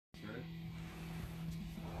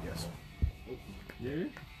Yeah.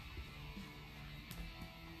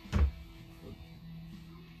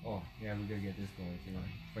 Oh, yeah, we gotta get this going too.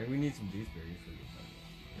 But we need some gooseberries for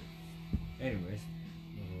this. Anyways,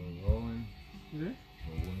 we're rolling. Yeah.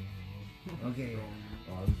 Okay.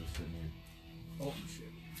 Oh, I'm just sitting here. Oh shit.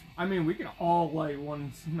 I mean, we can all light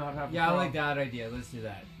one, not have. Yeah, I like that idea. Let's do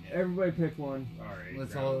that. Yeah. Everybody pick one. Alright.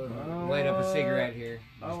 Let's all light up a cigarette here.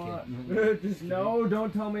 Just No,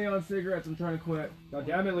 don't tell me on cigarettes. I'm trying to quit. God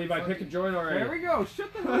damn it, Levi, pick a joint already. There we go.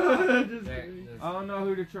 Shut the hell up. Just There, kidding. I don't know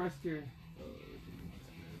who to trust here.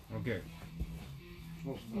 Okay.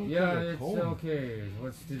 Oh, Yeah, kinda it's cold. okay.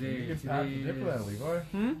 What's today? You can pack the dip of that, Levi.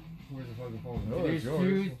 Where's the fucking phone? No, Today's that's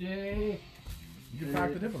yours. Tuesday. You can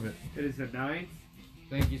pack the dip of it. It is the 9th.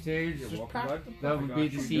 Thank you, Sage. Welcome pack back. That I would got be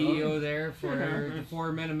the you, CEO there for the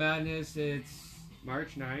 4 Men of Madness. It's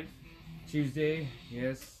March 9th. Tuesday,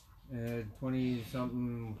 yes. 20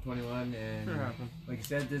 something, 21, and Sure happened. like I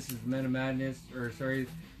said, this is Men of Madness, or sorry,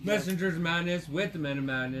 Messengers of Madness with the Men of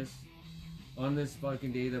Madness on this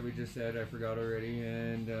fucking day that we just said. I forgot already,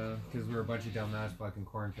 and because we're a bunch of dumbass fucking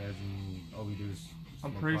corn feds, and all we do is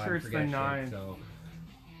I'm smoke pretty pot sure and it's the forget shit, 9th. So,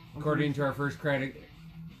 according to our first critic,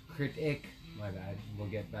 my bad. We'll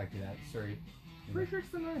get back to that. Sorry. Pretty sure it's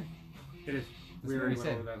the 9th. It is. That's We what already he went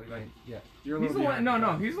said. over that, Levi. Yeah. You're a He's the little one. behind.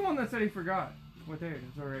 No, he's the one that said he forgot what day it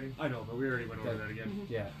is already. I know, but we already went over that again.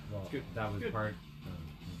 Yeah. Well, Good. that was Good. part.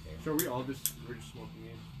 So we're just smoking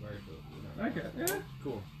in. Right, so we're not- Okay. Yeah.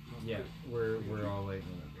 Cool. Yeah, we're all late.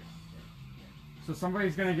 So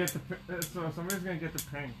somebody's gonna get the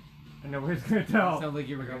pink, and nobody's gonna tell. Sounds like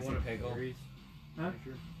you were I got going one to of pickle. berries. Huh?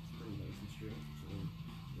 Sure. It's pretty nice and straight. So,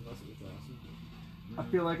 unless it was glasses. I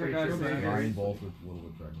feel like I Pretty gotta sure say mine Mine this. both with a little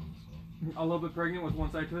bit pregnant. So. A little bit pregnant with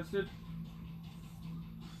one side twisted.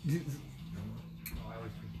 Oh, I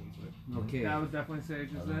always think things like Okay. That was definitely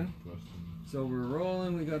Sage's then. So we're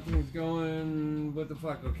rolling, we got things going. What the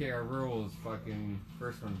fuck? Okay, our rules. Fucking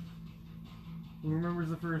first one. Who remembers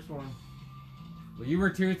the first one? Well, you were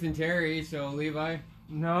Tooth and Terry, so Levi.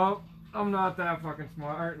 Nope, I'm not that fucking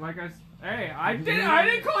smart. Like hey, I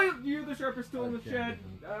didn't call you the sharpest tool in the shed.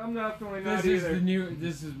 I'm definitely not This is either. the new.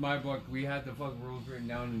 This is my book. We had the fucking rules written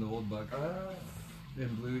down in the old book. In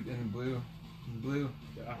blue.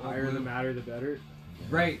 The higher the matter, the better.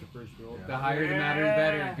 Right. The first roll. The higher the matter, the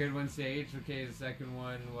better. Yeah. Good one, Sage. Okay, the second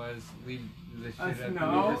one was leave the shit at the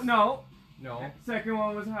no, doors. no. No. Second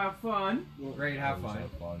one was have fun. Right, have Always fun.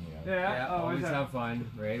 have fun, yeah. Yeah, Yeah, always have fun.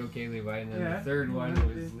 Right, okay, Levi. And then Yeah. the third one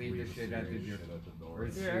Mhm. was leave the shit at the Serious door. shit at the door. Or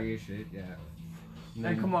Yeah. serious shit, yeah.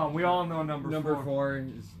 And come on, we all know number Number four. four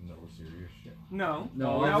is No serious shit. No,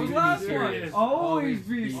 no. that always was be last serious. one. Always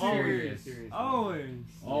be serious. serious. Always.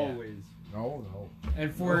 Always. No.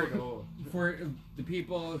 And for No. for the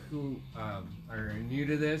people who are new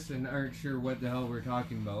to this and aren't sure what the hell we're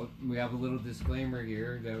talking about, we have a little disclaimer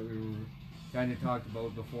here that we were kind of talked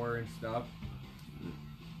about before and stuff.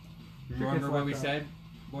 Remember what we said,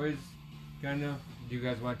 boys? Kind of. Do you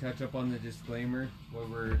guys want to touch up on the disclaimer? What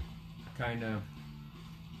we're kind of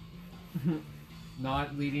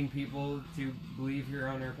not leading people to believe here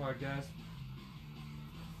on our podcast.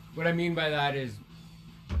 What I mean by that is,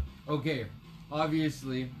 okay,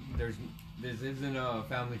 obviously this isn't a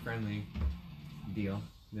family-friendly deal.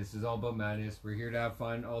 This is all about madness. We're here to have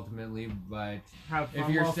fun ultimately, but Have fun if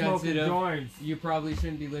you're while smoking sensitive, joints. you probably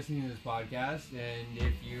shouldn't be listening to this podcast. And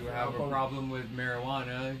if you have a problem with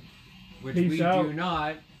marijuana, which Peace we out. do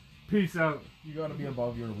not, Peace out. You gotta be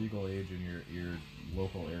above your legal age in your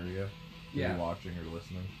local area. If Yeah. You're watching or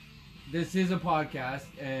listening. this is a podcast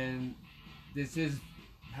and this is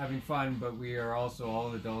having fun, but we are also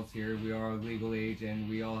all adults here. We are legal age and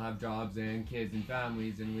we all have jobs and kids and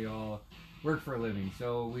families and we all work for a living.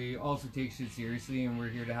 So we also take shit seriously and we're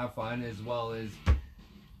here to have fun as well as,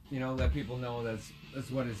 let people know that's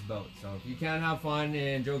what it's about. So if you can't have fun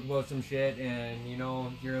and joke about some shit and,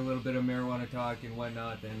 hear a little bit of marijuana talk and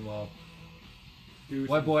whatnot, then well,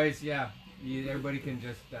 what boys? Yeah. Everybody can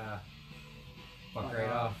just fuck right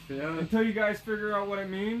off. Yeah. Until you guys figure out what it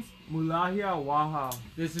means, mulahia waha.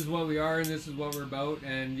 This is what we are and this is what we're about.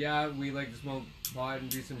 And yeah, we like to smoke pot and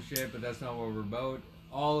do some shit, but that's not what we're about.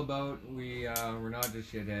 All about. We're not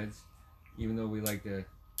just shitheads, even though we like to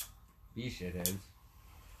be shitheads.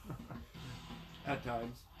 At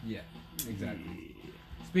times. Yeah, exactly.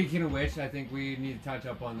 Speaking of which, I think we need to touch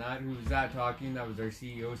up on that. Who was that talking? That was our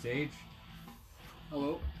CEO, Sage.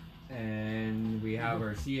 Hello. And we have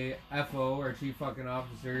our CFO, our Chief Fucking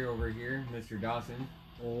Officer over here, Mr. Dawson.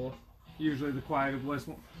 Oh, Usually the quietest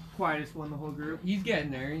one in the whole group. he's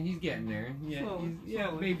getting there. He's getting there. Yeah, Slowly, yeah.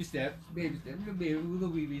 slowly. Baby steps, little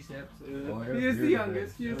baby steps. Well, He is the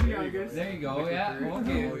youngest. He is the youngest. There you go. Yeah. Oh,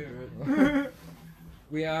 Okay.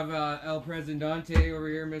 We have El Presidente over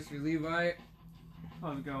here, Mr. Levi.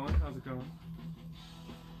 How's it going? How's it going?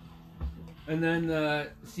 And then the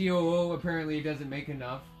COO apparently doesn't make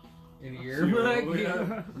enough in a year. COO, Like,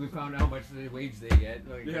 yeah. we found out how much the wage they get.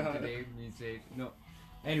 Like Yeah. today, we say no.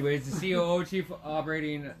 Anyways, the COO, Chief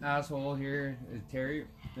Operating Asshole here, is Terry.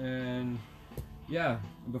 And yeah,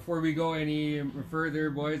 before we go any further,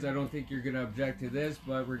 boys, I don't think you're gonna object to this,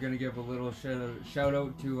 but we're gonna give a little shout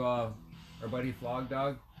out to our buddy Flog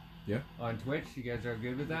Dog. Yeah. On Twitch, you guys are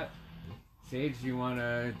good with that? Sage, you want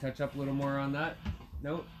to touch up a little more on that?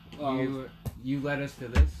 No. You led us to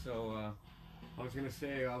this, so. I was gonna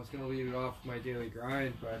say I was gonna lead it off my daily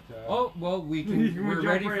grind, but. Oh well, You can we're jump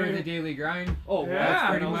ready right for in. the daily grind. Oh, Yeah, That's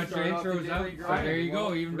pretty I'll much start our off the intros out. daily So grind. there you go,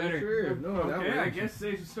 Well, even for better. sure. No, that Okay, I works. guess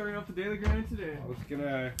Sage is starting off the daily grind today. I was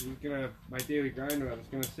gonna my daily grind. I was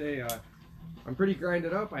gonna say I'm pretty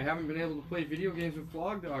grinded up. I haven't been able to play video games with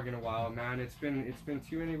Flog Dog in a while, man. It's been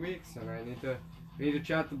too many weeks, and I need to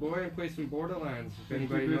chat the boy and play some Borderlands. If Been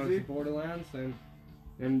too anybody knows busy? the Borderlands, and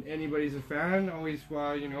anybody's a fan, always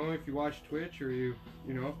if you watch Twitch or you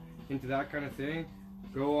into that kind of thing,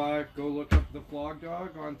 go look up the Flog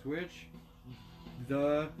Dog on Twitch,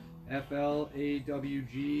 the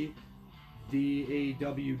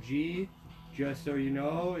FLAWGDAWG. Just so you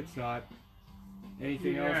know, it's not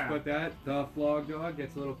anything else Yeah. but that. The Flog Dog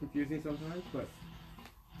gets a little confusing sometimes,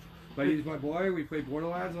 but he's my boy. We play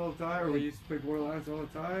Borderlands all the time, or we used to play Borderlands all the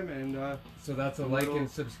time, and So that's a A like little- and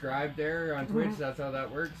subscribe there on Twitch. That's how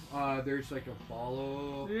that works. there's like a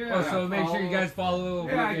follow. Yeah. Oh, so make sure you guys follow.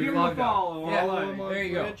 Yeah, fucking give him a Flog Dog. follow. Yeah, Follow him on there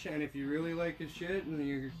you go. Twitch, and if you really like his shit and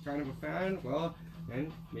you're kind of a fan, well,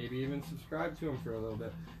 then maybe even subscribe to him for a little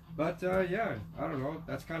bit. But yeah, I don't know.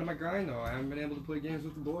 That's kind of my grind, though. I haven't been able to play games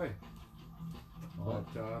with the boy, but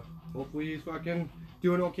hopefully he's fucking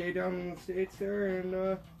doing okay down in the States there,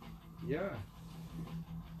 and yeah,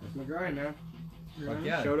 that's my grind, man. Fuck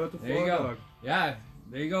yeah. Shout out to There you Flog go. Dog. Yeah,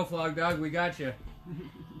 there you go, Flog Dog. We got you.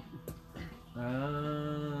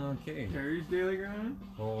 Okay. Terry's daily grind?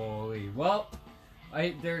 Holy. Well,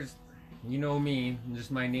 there's, you know me,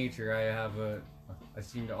 just my nature. I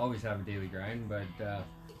seem to always have a daily grind, but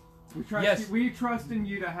Yes. We trust in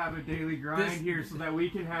you to have a daily grind This- here so that we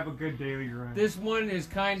can have a good daily grind. this one is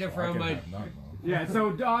kind of I from can a. have none, though. Yeah, so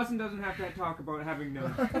Dawson doesn't have to talk about having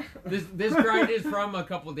none. This grind is from a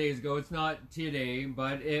couple days ago. It's not today,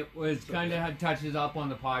 but it was kind of had touches up on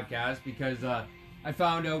the podcast because I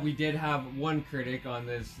found out we did have one critic on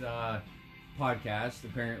this podcast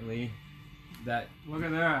apparently. That Look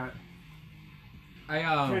at that. I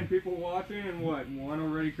 10 people watching and what? One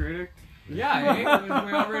already critic? yeah,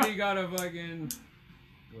 we already got a fucking.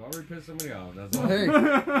 We already pissed somebody off. That's all. Hey,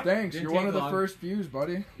 thanks. Didn't You're one take of the long. first views,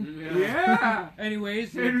 buddy. Yeah!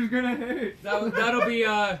 Anyways, Tater's gonna hate. that'll be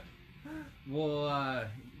we'll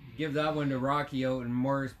give that one to Rocky out in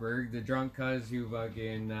Morrisburg, the drunk cuz who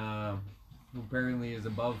fucking who apparently is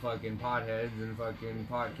above fucking potheads and fucking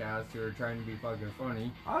podcasts who are trying to be fucking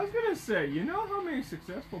funny. I was gonna say, you know how many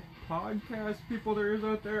successful podcast people there is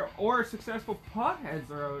out there, or successful potheads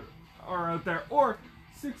are out there, or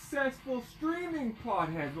successful streaming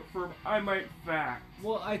potheads, but for I might fact.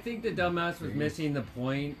 Well, I think the dumbass was missing the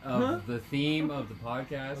point of Huh? the theme of the I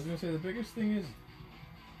podcast. was gonna say the biggest thing is,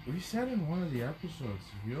 we said in one of the episodes,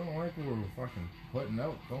 if you don't like what we're fucking putting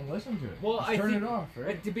out, don't listen to it. Well, Just I turn think- it off,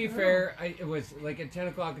 right? To be fair, it was like at 10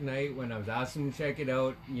 o'clock at night when I was asking him to check it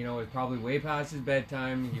out. You know, it was probably way past his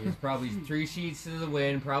bedtime. He was probably 3 sheets to the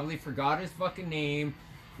wind, probably forgot his fucking name.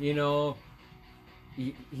 You know,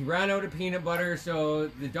 he ran out of peanut butter, so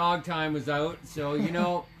the dog time was out. So, you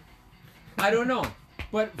know, I don't know.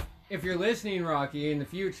 But if you're listening, Rocky, in the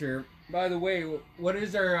future, by the way, what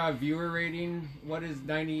is our viewer rating? What is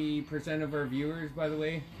 90% of our viewers, by the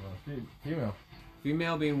way? Female.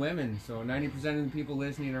 Female being women, so 90% of the people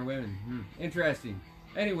listening are women. Interesting.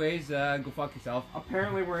 Anyways, go fuck yourself.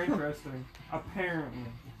 Apparently we're interesting. Apparently.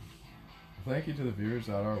 Thank you to the viewers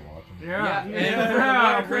that are watching. Yeah. And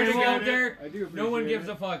Yeah, for critic appreciate out it. there, I do. no one appreciate gives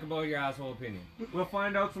it. a fuck about your asshole opinion. We'll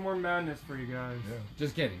find out some more madness for you guys. Yeah.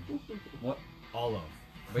 Just kidding. What? All of.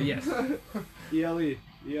 But yes. ELE.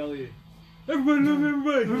 Everybody love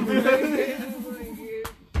everybody.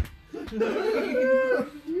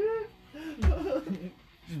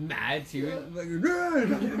 Just mad too. Like,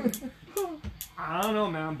 I don't know,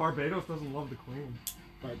 man. Barbados doesn't love the Queen.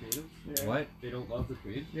 Barbados? Yeah. what? They don't love the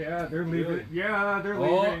Queen? Yeah, they're leaving. Really? Yeah, they're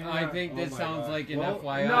Oh, leaving. I yeah. think this Oh my sounds God. like an Well,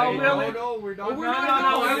 FYI. no, really? No, we're not. Oh, we're No, not-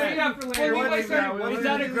 no, no, no. no, Leave that for later. Well, We'll leave that. We'll is leave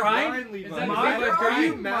that a that. grind? Levi. Is that a My Levi's grind? Are you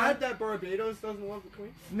grind? mad that Barbados doesn't love the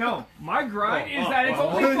Queen? No, my grind is Oh, that it's oh,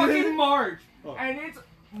 only oh. fucking March, Oh. and it's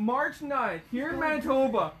March 9th here in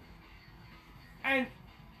Manitoba, and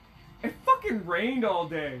It fucking rained all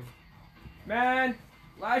day. Man,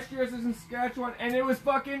 last year I was in Saskatchewan and it was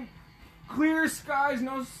fucking clear skies,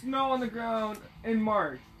 no snow on the ground in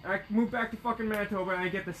March. And I moved back to fucking Manitoba and I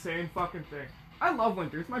get the same fucking thing. I love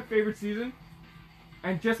winter. It's my favorite season.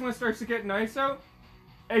 And just when it starts to get nice out,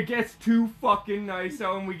 it gets too fucking nice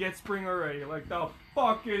out and we get spring already. Like, the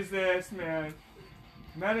fuck is this, man?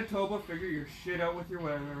 Manitoba, figure your shit out with your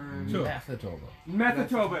weather.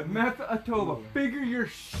 Manitoba. Manitoba, figure your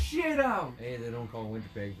shit out. Hey, they don't call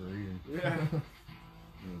Winnipeg for a reason. Yeah.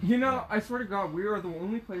 You know, I swear to God, we are the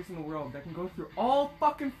only place in the world that can go through all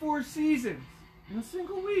fucking 4 seasons in a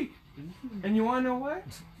single week. And you wanna know what?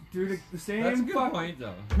 Do the same That's a good fuck- point,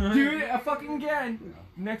 though. Do it fucking again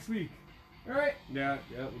next week. Alright? Yeah,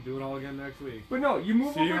 we'll do it all again next week. But no, you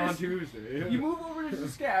move See you over on to Tuesday. you move over to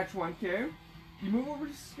Saskatchewan, okay? You move over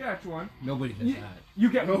to Saskatchewan. Nobody does You, that. you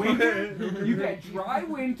get winter, you get dry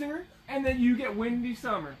winter, and then you get windy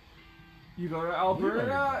summer. You go to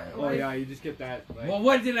Alberta. Oh like, yeah, you just get that. Like, Well,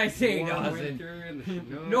 what did I say, warm Dawson? winter and the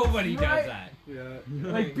snow. Nobody does Right. that.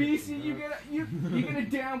 Yeah. Like BC, you get a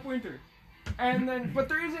damp winter, and then but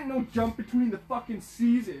there isn't no jump between the fucking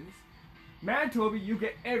seasons. Manitoba, you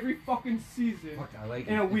get every fucking season. Fuck, I like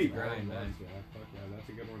In it. a It's week. grind, man. Yeah, fuck yeah, that's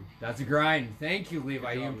a good one. That's a grind. Thank you,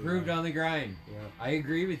 Levi. Good You job, improved Levi. on the grind. Yeah. I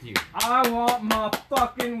agree with you. I want my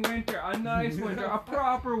fucking winter, a nice winter, a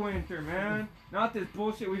proper winter, man. Not this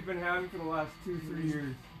bullshit we've been having for the last 2-3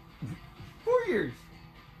 years. 4 years.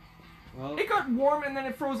 Well, It got warm and then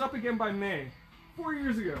it froze up again by May. 4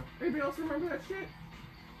 years ago. Anybody else remember that shit?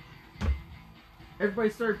 Everybody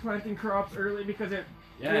started planting crops early because it.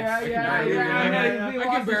 yes. I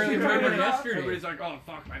can barely remember yesterday. Everybody's like, oh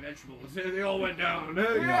fuck my vegetables, they all went down. Yeah,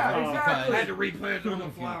 exactly. I had to replant all the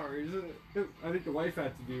flowers. I think the wife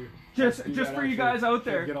had to do. Just do just that for you actually, guys out to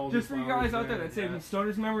there, get all just these for you guys flowers out there there, that say yeah. the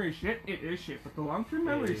stoner's memory is shit, it is shit, but the long-term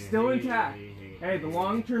memory is still intact. Hey, the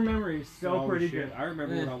long-term memory is still pretty good. I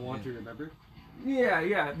remember what I want to remember. Yeah.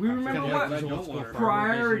 We remember Kinda what like old school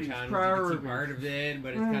priorities, You can see priorities. part of it, but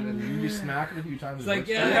it's kind of. You smack it a few times. It's like,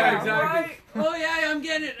 it yeah, works. Yeah, exactly. right? Oh yeah, I'm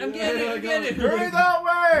getting it. I'm getting it. Hurry that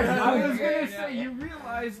way! I was Okay, gonna yeah. say, you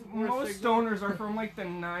realize most stoners are from like the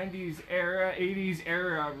 90s era, 80s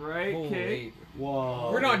era, right, kid? Holy. Whoa.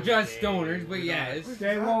 We're not just stoners, but yes.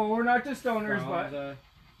 Okay, well, we're not just stoners, but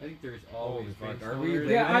I think there's Holy always fuck, been are we? stoners.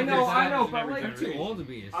 Yeah, I know, There's but like, I'm too old to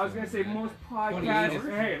be a I was gonna say stoner, man. most 28 podcasts.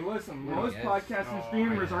 years. Hey, listen, Yeah, most yes. podcasts and Oh,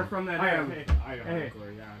 streamers I are from that I era. am. Hey, I am. Hey,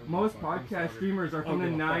 hardcore, yeah. most I'm podcast sorry. streamers are I from the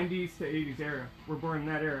don't give a fuck. 90s to 80s era. We're born in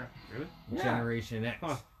that era. Really? Yeah. Generation X.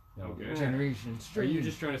 Huh. No, Okay. Generation Are Stream. you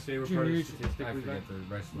just trying to say we're part of the Generation? statistic? I with that? forget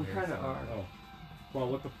the rest of We the kind of are. Oh. Well,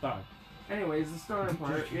 what the fuck? Anyways, the stoner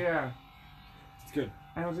part, yeah. It's good.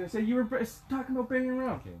 And I was gonna say, you were talking about banging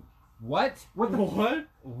around. Okay. What? What the What?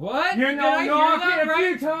 What? You Did know, I hear knock that it a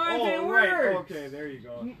right? few times and it works. Okay, there you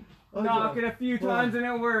go. Knock it a few times and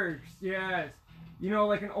it works. Yes. You know,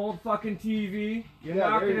 like an old fucking TV. You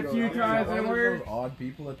knock there it you a go. few Yeah, times Those and it are works. those odd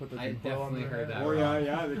people that put the I tinfoil on definitely their heard head. that. Oh yeah,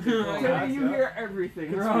 yeah. The tinfoil Today hats, you yeah. hear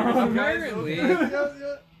everything Conspiracy wrong. Apparently.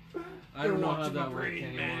 Yeah. I don't know how Watching that my works brain,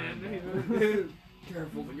 anymore. man.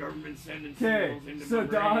 Careful, the government's sending Okay, signals into so my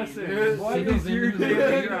brain. Dawson, what Signals is your into the daily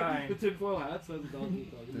brain. The grind? tinfoil hats, that's what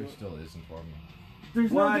Dawson's talking There about. still isn't for me.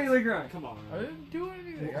 There's What? no daily grind. Come on. I didn't do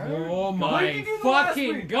anything. Oh What did my you do the last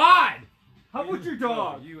fucking week? god! How about your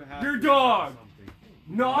dog? You have Your to do dog. something.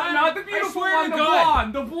 No, Man, not the I beautiful swear one, to the God.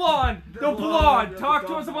 blonde, the blonde, the blonde, blonde. the Talk to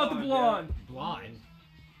dumb us about the blonde, blonde. Blind.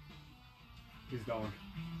 His dog.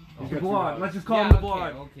 Oh. The blonde. Let's just call Yeah, him the okay,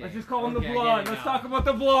 blonde. okay. Let's just call him the Okay, I get blonde. it Let's now. talk about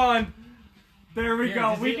the blonde. There we Here, go.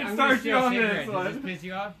 does We it- can I'm gonna start you steal a on cigarette. this Does one. this piss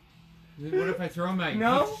you off? What if I throw him at you?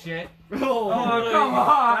 No? Piece of shit. Oh, come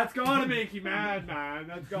on. That's gotta make you mad, man.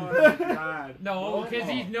 That's gotta make you mad. No, because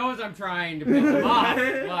he knows I'm trying to piss him off.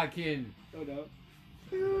 Fucking. No doubt.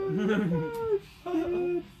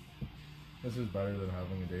 This is better than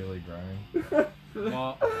having a daily grind.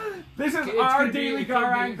 Well, This is it's our gonna be- daily it's gonna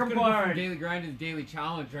be- grind it's gonna go from combined. daily grind to daily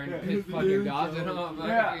challenge, trying to Yeah. piss fucking Dawson off.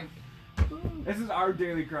 Yeah. This is our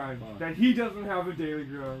daily grind. That he doesn't have a daily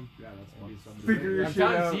grind. Yeah, that's gonna be something. Figure your I'm shit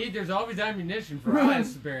telling out. you, see, there's always ammunition for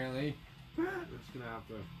us, apparently. We're just gonna have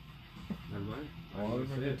to. Never mind. Well,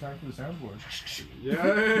 it's a good time for the soundboard.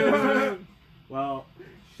 Yeah. Well,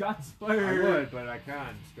 Shots I fired. would, but I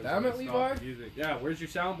can't. Damn it, Levi. Yeah, where's your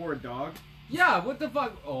soundboard, dog? Yeah, what the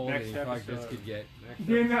fuck? Oh, Next fuck, this episode. could get. Next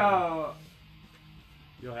You episode. know.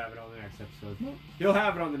 You'll have it on the next episode. He'll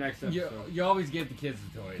have it on the next You, episode. you always get the kids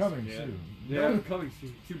the toys. Coming Yeah. soon. Yeah, coming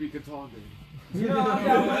soon. To be continued. You know, I'm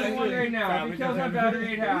downloading one right now. If it kills my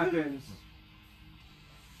battery, it happens.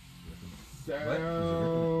 What?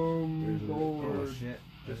 Soundboard. Oh, shit.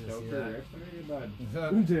 Just Doesn't out see for that. the bud?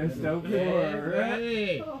 Just out for it.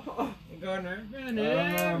 Hey, Gardner.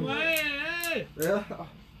 Yeah.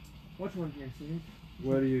 Which one here, Steve?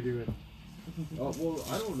 What are you doing? Oh, well,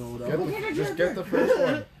 I don't know. Just get the first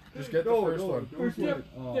one. Just get the first one. First one.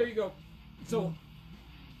 one. There you go. So,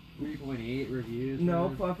 3.8 reviews. no,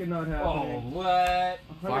 man. fucking not Oh, happening. what?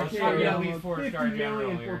 100K I'll get at downloads, least 4 50 stars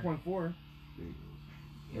million, earlier. 4.4.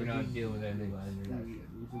 We're not dealing with anything under that shit.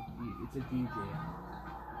 It's a DJ.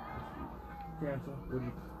 Cancel. What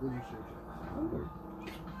do you search?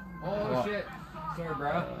 Oh, shit. Sorry,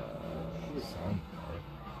 bro. Sound.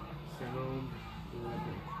 Sound.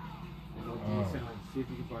 Oh. Sound. See if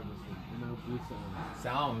you can find this one. MLG sound.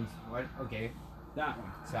 Sounds. What? Okay. That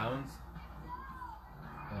one. Sounds.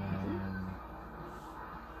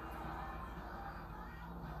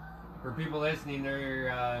 For people listening, there.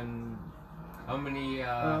 How many?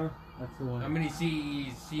 That's the How one. many CEO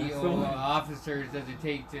That's the one. officers does it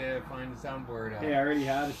take to find a soundboard? Hey, I already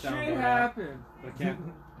had a sound. Shit happened. But can't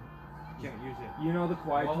use it. You know the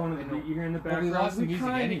quiet Well, tone of I the know. beat you hear in the Well, we background? lost the music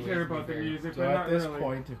kinda anyways, care to be about the fair. music, So but at not this really.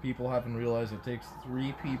 point, if people haven't realized, it takes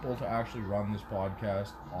 3 people to actually run this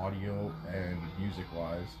podcast, audio and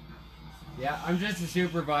music-wise. Yeah, I'm just a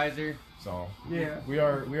supervisor. So Yeah. we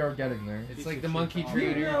are getting there. It's Piece like of the shit. monkey Oh,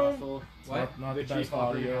 trader. yeah. What? Not the The best chief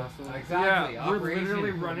operating audio. asshole. Exactly. Yeah, we're Operation.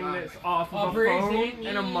 literally running this off of a Operation. phone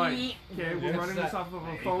and a mic. Okay, we're Yes, running this off of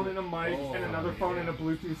a phone and a mic and another phone and a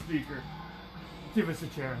Bluetooth speaker. Give us a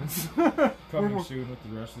chance. Coming We're- soon with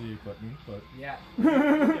the rest of the equipment, but Yeah.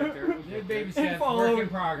 yeah, Baby In steps. following- Work in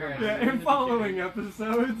progress. in following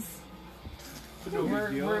episodes.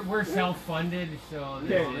 We're self-funded, so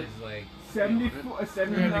this Okay. is like 79%,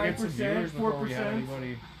 we're gonna get some viewers before we have 4%,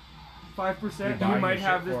 anybody. 5%. You're We buying might the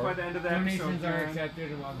have shit this for by it. the end of the donations episode. are man.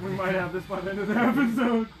 accepted. and welcome. We might have this by the end of the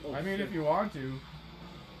episode. I mean, if you want to,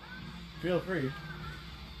 feel free.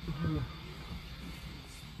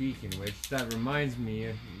 Speaking of which, that reminds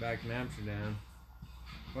me, back in Amsterdam.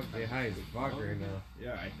 Fuck, they high as fuck right now.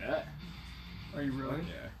 Yeah, I bet. Are you really?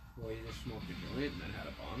 Yeah. Well, you just smoked a joint and then had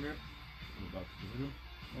a bong rip. I'm about to do them.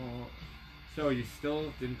 Oh, So you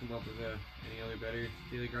still didn't come up with any other better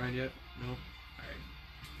daily grind yet? No? Alright.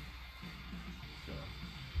 So,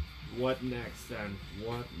 what next then?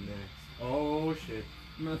 What next? Oh shit.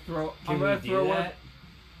 I'm gonna throw. Can I'm we gonna do throw one. that?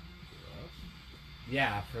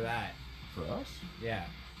 Yeah, for that. For us? Yeah.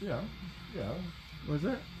 Yeah. Yeah. Was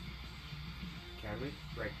it? Can we?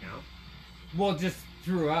 Right now? Well, just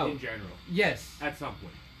throughout. In general. Yes. At some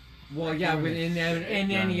point. Well, yeah, Right. within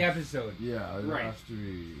any Yeah. episode. Yeah, it Right. has to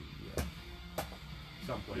be. Yeah.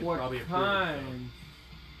 Some point. What Probably approved. kind?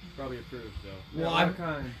 Though. Probably approved though. Well, what I'm-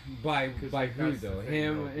 kind? By Because who that's the though? thing,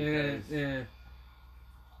 Him. though, because-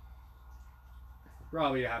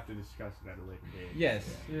 Probably have to discuss it at a later date.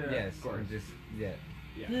 Yes. Yeah, Yes. of course. I'm just yeah.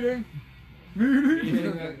 Yeah. Meeting. I need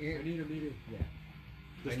Meeting. a meeting. Yeah.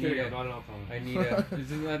 Just I kidding, need I'm not an alcoholic. I need a.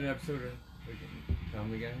 Isn't that an episode of like,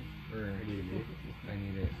 Family Guy? Or I need a meeting. I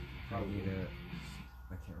need a. I Probably. need a.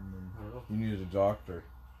 I can't remember. I don't know. You need a doctor.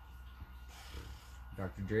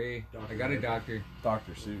 Dr. Dre. Dr. I got a Dre. doctor.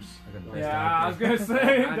 Dr. Seuss. I got a nice Yeah, I was doctor. gonna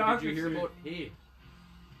say, Man, Doctor. did you hear about? Hey,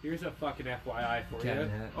 here's a fucking FYI for Cat you.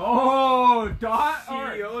 and hat. Oh, Dot.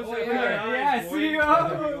 CEOs Oh, FYIs, yeah, boy.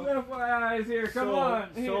 CEOs FYIs here. Come so, on.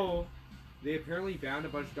 So, they apparently banned a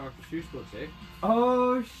bunch of Dr. Seuss books, eh?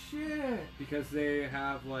 Oh shit. Because they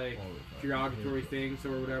have like Holy fuck. derogatory things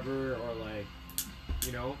or whatever, or like,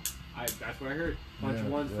 you know, that's what I heard. Bunch of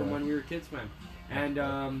Yeah, ones from yeah. when we were kids, man. And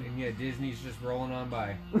And yeah, Disney's just rolling on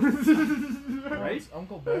by. right?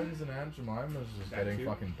 Uncle Ben's and Aunt Jemima's just That getting too.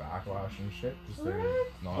 fucking backlash and shit. Just they're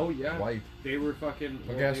not Oh, yeah. white. They were fucking. But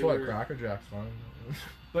well, guess they what? were- Cracker Jack's fine.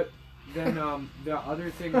 Then the other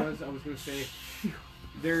thing was I was gonna say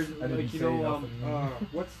there's I didn't like you say know nothing.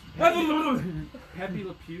 what's Pepe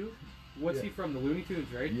Le Pew? What's Yeah. he from? The Looney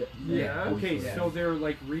Tunes, right? Yeah. Okay, Yeah. so they're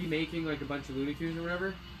like remaking like a bunch of Looney Tunes or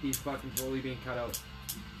whatever. He's fucking totally being cut out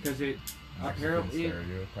because it apparently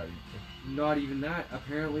stereotype. not even that.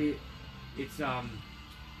 Apparently, it's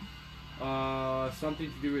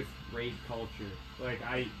something to do with rape culture. Like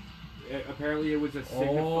apparently it was a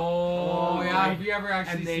Oh, yeah. right? Have you ever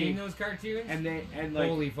actually And they- seen those cartoons? and like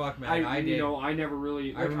Holy fuck, man! I did. you know, I never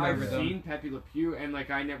really. I Like, remember I've them. seen Pepe Le Pew, and like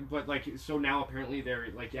I never, but like so now apparently they're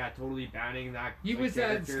like totally banning that. He like, was that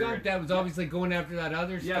character. skunk that was always like going after that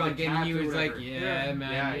other Yeah, skunk, the and he cats or was like, whatever. "Yeah, Yeah.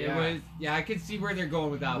 man, Yeah, it yeah. was." Yeah, I could see where they're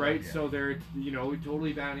going with that Right, one. so they're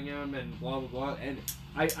totally banning him and blah blah blah. And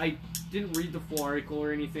I didn't read the full article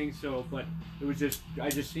or anything, so but it was just I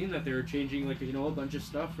just seen that they were changing like a bunch of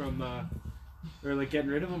stuff from or like getting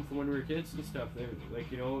rid of them from when we were kids and stuff. They're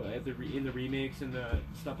like, you know, at in the remakes and the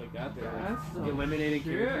stuff like that. They're That's some eliminating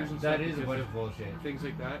shit. characters and That stuff. is a because bunch of of bullshit. things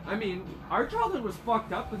like that. I mean, Our childhood was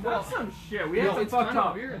fucked up, but that's Well, some shit. We no, had some it's fucked kind of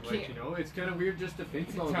up. weird. Okay. Like, you know, it's kind of weird just to think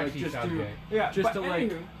It's a about, like, touchy just to, subject. Yeah, just but to like,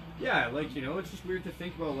 anywho, yeah, like, you know, it's just weird to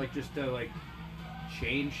think about, like, just to like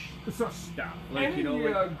change so stuff. Like, any you know,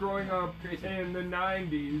 like growing up crazy. in the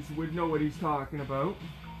 90s would know what he's talking about.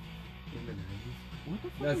 in the 90s. What the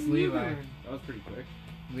fuck That's are you Levi. doing? That was pretty quick.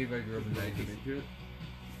 Levi grew up in the 90s Into it.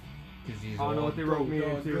 because he's I don't know old. what they wrote me dog,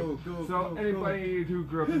 into. go, So go, anybody who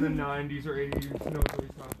grew up in the 90s or 80s knows what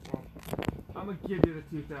he's talking about. I'm gonna give you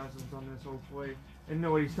the 2000s on this, hopefully, and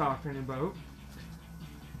know what he's talking about.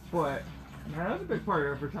 But man, that's a big part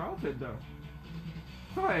of our childhood, though.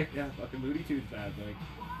 Like, Yeah, fucking Looney Tunes bad.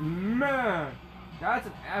 Like, man, that's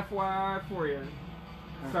an FYI for you.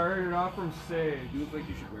 Started it off from Sage. you look like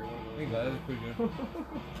you should wear one of I those. think that is pretty good.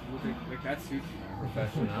 You look like that suits you, man.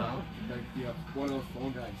 Professional. Like, yeah, one of those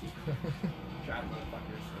phone guys just chatting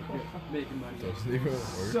motherfuckers, like, making money. Just leave it at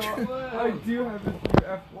work. So I do have a few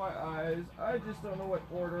FYIs. I just don't know what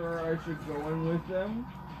order I should go in with them.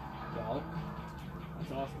 Well,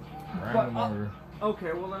 that's awesome. Random but, order.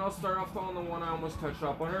 Okay, well then I'll start off on the one I almost touched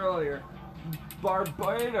up on earlier.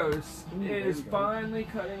 Barbados there is you go. finally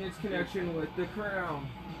cutting its connection with the crown.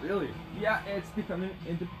 Really? Yeah, it's becoming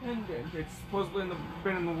independent. It's supposedly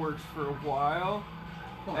been in the works for a while,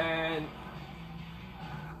 Huh. and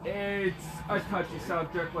it's a touchy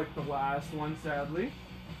subject like the last one, sadly.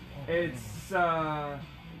 It's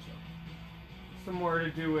some more to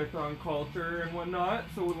do with culture and whatnot,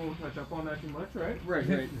 so we won't touch up on that too much, right? Right,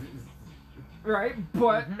 right. Right,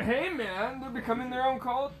 but hey, man, they're becoming their own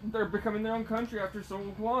They're becoming their own country after so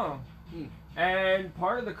long. Hmm. And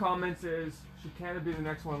part of the comments is, should Canada be the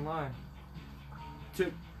next one in line?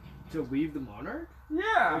 To leave the monarch?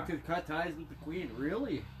 Yeah. Like to cut ties with the queen?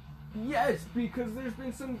 Really? Yes, because there's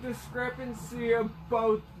been some discrepancy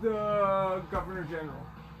about the Governor General.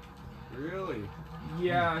 Really?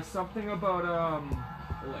 Yeah, something about Oh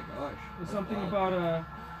my gosh. That's something wild. about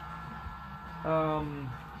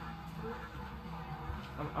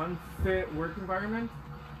an unfit work environment.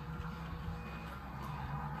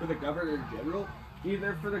 For the Governor General?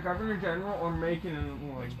 Either for the Governor General or making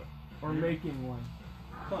one. Or making one.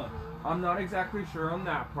 Huh. I'm not exactly sure on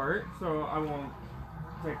that part, so I won't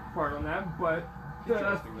take part on that. But the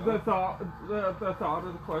Interesting, though. thought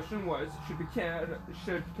of the question was, should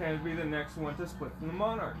Canada be the next one to split from the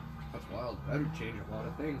monarch? That's wild. That would change a lot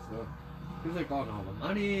of things, though. Things like all the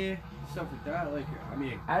money, stuff like that. Like, I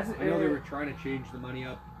mean, As it I know they is- were trying to change the money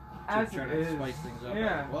up, As trying it to is, spice things up.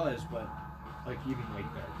 yeah. As it was, but like even like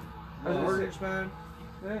As that. it is- Mortgage man.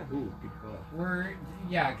 Yeah. Ooh, good call.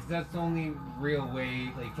 Because that's the only real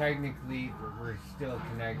way. Like technically, we're still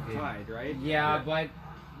connected. Tied, right? Yeah, but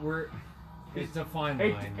it's a fine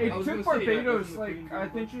It, line. it I was took gonna say, yeah, Barbados, doesn't the like, Queen I do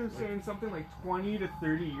think it? she was saying something like 20 to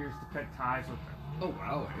 30 years to cut ties with them. Oh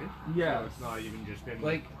wow, eh? Yeah. So it's not even just been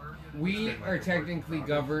Like we It's been like are a technically work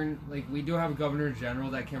governed. Like we do have a governor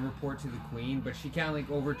general that can report to the queen, but she can't like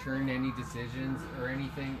overturn any decisions or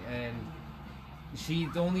anything. And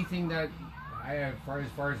the only thing that as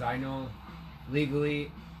far as I know,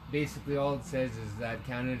 legally, basically all it says is that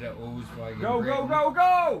Canada owes fucking Go, Britain.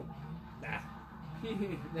 go!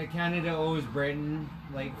 That Canada owes Britain,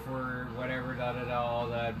 like, for whatever, all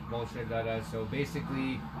that bullshit, So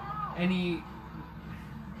basically, any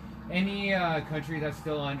country that's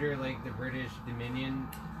still under, like, the British Dominion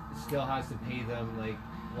still has to pay them, like,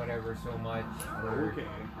 whatever, so much. Or, Okay.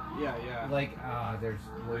 Yeah. like,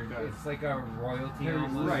 it's like a royalty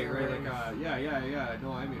almost. Right. Like yeah.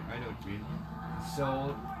 No, I mean, I know what you mean.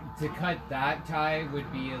 So to cut that tie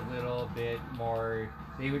would be a little bit more.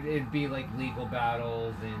 It'd be like legal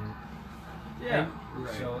battles and Yeah.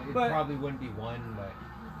 Right. so it But- probably wouldn't be one, but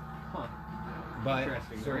Huh. but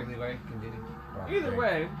Interesting, sorry, though. Levi, continue. Either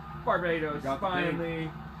way, Barbados Got the finally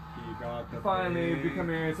You got the thing.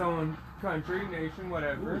 becoming its own country, nation,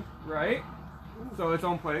 whatever, right? So its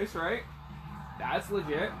own place, right? That's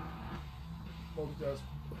legit. Multitask.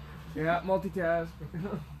 Yeah, multitask.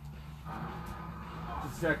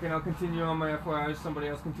 Just a second, I'll continue on my FYI. Somebody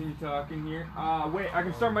else continue talking here. Wait, I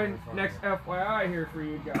can start my next FYI here for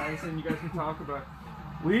you guys, and you guys can talk about it.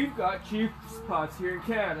 We've got cheese pots here in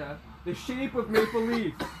Canada, the shape of maple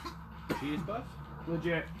leaf. Cheese puffs?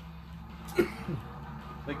 Legit.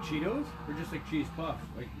 Like Cheetos? Or just like cheese puffs?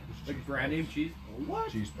 Like brand name cheese?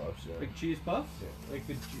 What? Cheese puffs, yeah. Like cheese puffs? Like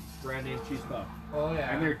the brand name cheese puff. Oh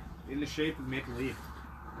yeah. And they're in the shape of maple leaf.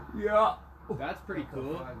 Yeah. That's pretty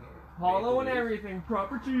cool. Hollow and Maple leaf. everything.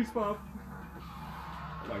 Proper cheese puff.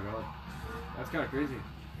 Oh my god. That's kind of crazy.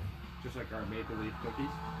 just like our Maple Leaf cookies.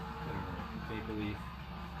 Maple Leaf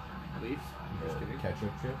Leafs. Just kidding.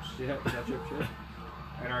 Ketchup chips. Yeah, ketchup chips.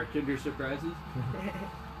 And our Kinder Surprises.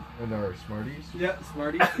 And our Smarties. Yeah,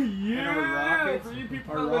 Smarties. And our Yeah, rockets. for you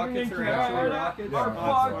people Our living in rockets are actually Canada, rockets. our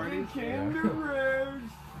not fucking Smarties. Kinder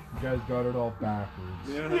Reds. You guys got it all backwards.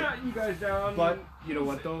 Yeah, you guys down. But you know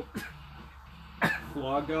what though?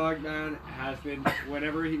 Vlog Dog man has been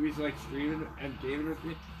whenever he was like streaming and gaming with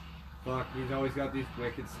me. Fuck, he's always got these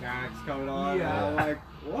wicked snacks coming on. Yeah. And I'm like,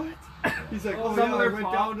 what? He's like, oh Some yeah, of I their went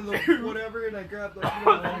pop- down to the whatever and I grabbed like you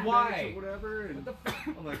know, Why? or whatever. And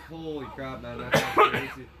I'm like, holy crap, man, that's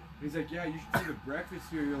crazy. He's like, yeah, you should see the breakfast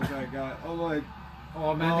cereals I got. I'm like,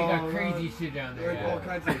 Oh man, they got Oh, crazy man. shit down there. like Yeah. all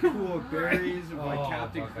kinds of cool berries, and like Oh,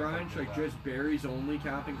 Captain fuck, I Crunch, fucking like love just berries only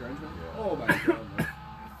Captain Crunch. Yeah. Oh my god, man.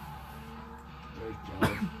 There's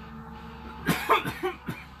jealous.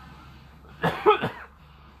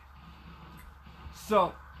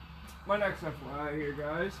 So, my next FYI here,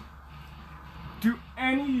 guys. Do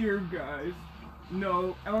any of you guys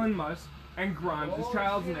know Elon Musk and Grimes' Oh,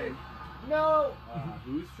 child's shit. name? No.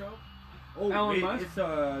 Whose show? Oh, Elon wait, Musk? it's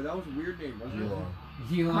that was a weird name, wasn't Elon.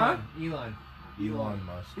 Elon. Huh? Elon. Elon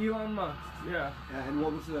Musk. Elon Musk, yeah. it? And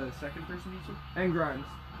what was the second person you said? And Grimes.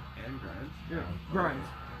 And Grimes. Yeah, Oh, Grimes.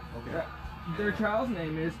 Okay. Yeah. Their child's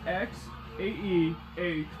name is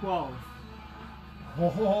XAEA12.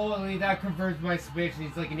 Holy, that confirms my suspicion.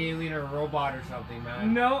 He's like an alien or a robot or something,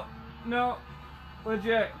 man. No,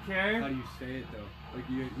 legit, okay? How do you say it though? Like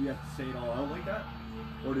you have to say it all out like that,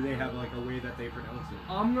 or do they have like a way that they pronounce it?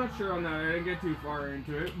 I'm not sure on that. I didn't get too far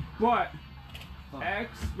into it, but Huh. X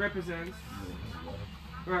represents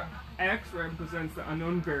the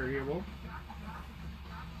unknown variable.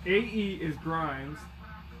 AE is Grimes.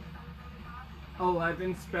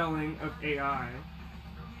 11 spelling of AI.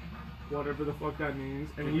 Whatever the fuck that means.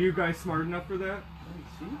 And you guys smart enough for that? Let me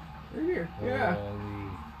see. Right here. Yeah. Holy.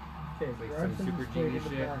 Okay, Like Grimes some super displayed in genius the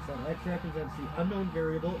shit. past that X represents the unknown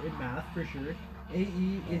variable in math for sure.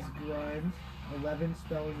 AE is Grimes, 11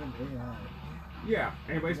 spelling of AI. Yeah.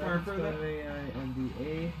 Anybody 11 smart for spelling that? of AI, and the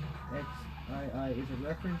AXII is a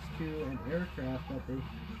reference to an aircraft that they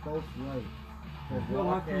both write. The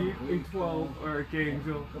Rock Milwaukee and A12 or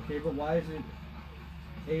Gainesville. Okay, but why is it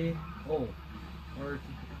AO? Or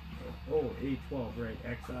A12, right?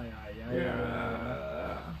 XII.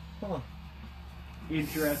 Yeah. Huh.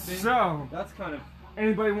 Interesting. So, That's kind of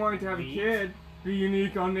anybody wanting to have a Neat. kid, be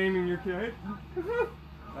unique on naming your kid.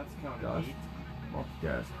 that's kind of Gosh. neat.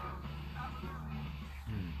 Multitask.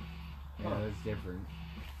 Yeah, that's different.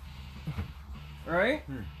 Right?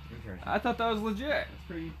 Interesting. I thought that was legit. That's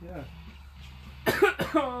pretty yeah.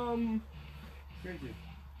 Crazy.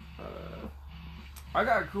 I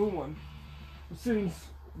got a cool one. Since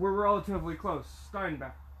we're relatively close,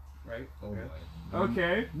 Steinbach. Right. Oh Okay. boy.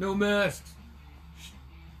 Okay. No masks.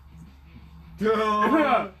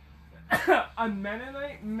 A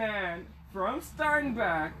Mennonite man from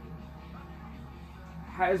Steinbach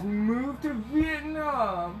has moved to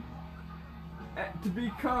Vietnam to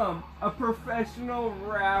become a professional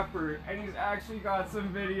rapper, and he's actually got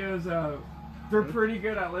some videos out. They're pretty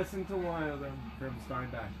good. I listened to one of them. From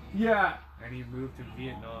Steinbach. Yeah, And he moved to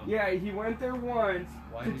Vietnam. yeah, he went there once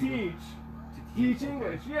Why to did he go- teach. To Teach okay.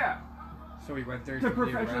 English, yeah. So he went there To be a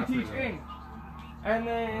professionally rapper, teach though. English. And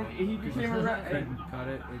then he became a rapper. Couldn't cut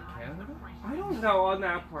it in Canada? I don't know on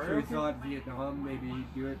that part. So he Okay. thought Vietnam maybe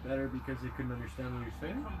he'd do it better because they couldn't understand what he was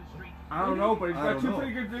saying? I don't know, but he's I got don't two know.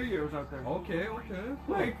 pretty good videos out there. Okay, okay.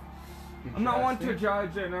 Like, I'm not one to Interesting.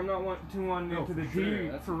 judge and I'm not one to one No, into the for sure, deep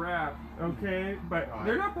that's- for rap, okay? But Right.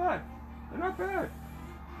 they're not bad. They're not bad.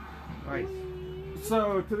 Nice.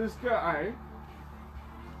 So, to this guy,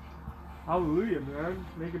 hallelujah, man.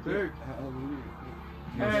 Make it big. Hallelujah.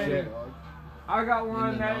 No Hey. shit. I got one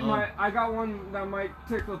In the that nom. might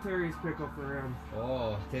tickle Terry's pickle for him.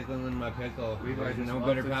 Oh, tickling my pickle. Levi There's just no loves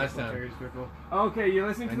better to tickle pastime. Terry's pickle. Okay, you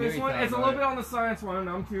listening I to knew this he one? thought It's a about little it. bit on the science one.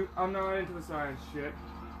 I'm not into the science shit.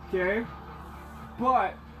 Okay?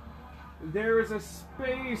 But there is a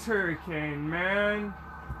space hurricane, man.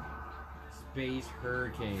 Space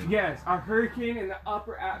hurricane. Yes, a hurricane in the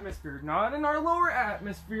upper atmosphere, not in our lower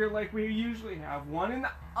atmosphere like we usually have. One in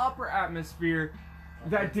the upper atmosphere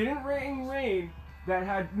that didn't rain, that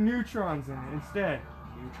had neutrons in it instead.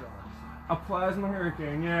 Neutrons. A plasma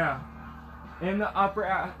hurricane, yeah. In the upper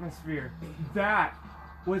atmosphere. That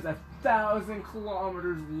was 1,000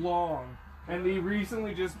 kilometers long. And they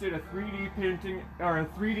recently just did a 3D painting or a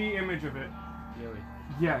 3D image of it. Really?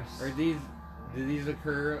 Yes. Do these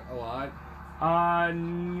occur a lot?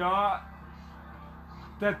 Not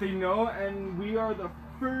that they know, and we are the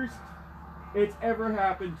first it's ever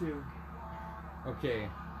happened to. Okay.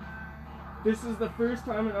 This is the first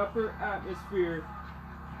time an upper atmosphere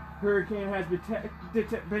hurricane has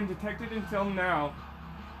been detected until now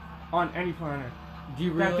on any planet Do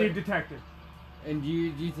you that really? they've detected. And do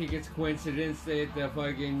you think it's coincidence that the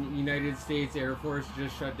fucking United States Air Force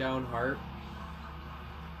just shut down HARP?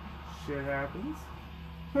 Shit happens.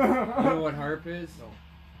 You know what HARP is? No.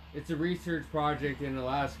 It's a research project in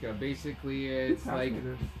Alaska. Basically, it's Pass like me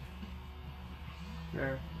this.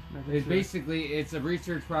 There. Making it's sure. basically it's a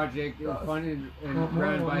research project funded and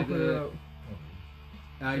run by the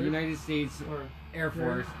United States Or- Air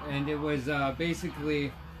Force, and it was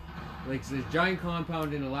basically like this giant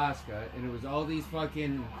compound in Alaska, and it was all these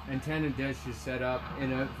fucking antenna dishes set up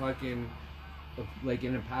in a fucking like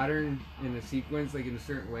in a pattern, in a sequence, like in a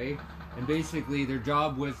certain way, and basically their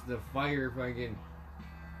job was to fire fucking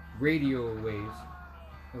radio waves,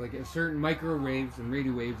 like a certain microwaves and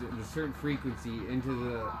radio waves at a certain frequency into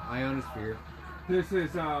the ionosphere. This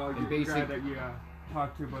is your guy basic- that you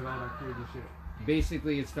talked to about all that crazy shit.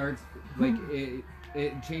 Basically it starts like it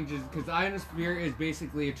changes because the ionosphere is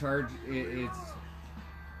basically a charge.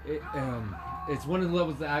 It's one of the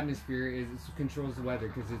levels of the atmosphere is it controls the weather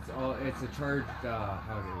because it's a charged. How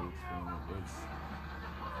do I explain it? It's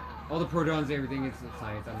all the protons, everything. It's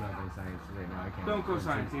science. I'm not doing science right now. I can't. Don't go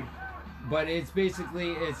science. But it's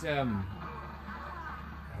basically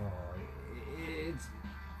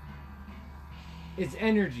it's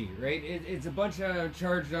energy, right? It's a bunch of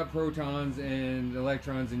charged up protons and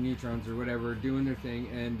electrons and neutrons or whatever doing their thing,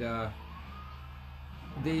 and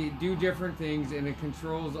they do different things, and it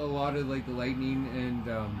controls a lot of like the lightning and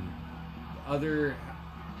other.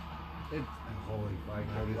 Holy fuck!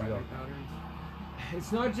 How does it go?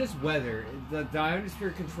 It's not just weather. The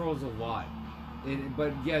ionosphere controls a lot.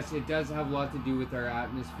 But yes, it does have a lot to do with our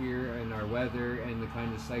atmosphere and our weather and the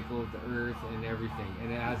kind of cycle of the Earth and everything.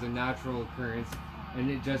 And it has a natural occurrence, and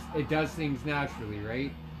it does things naturally,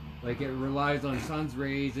 right? Like it relies on sun's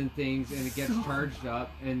rays and things, and it gets charged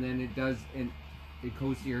up, and then it goes to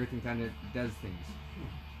the Earth and kind of does things.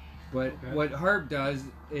 But what HARP does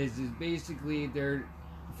is basically they're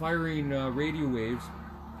firing radio waves,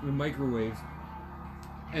 microwaves,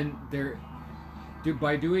 and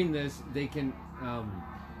by doing this they can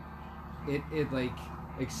it like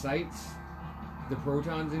excites the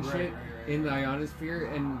protons and shit in the ionosphere,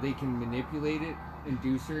 and they can manipulate it and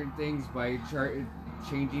do certain things by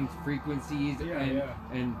changing frequencies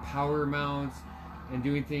and power amounts and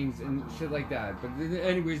doing things and shit like that. But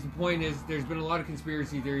anyways, the point is there's been a lot of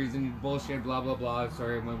conspiracy theories and bullshit, blah blah blah.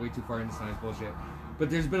 Sorry, I went way too far into science bullshit. But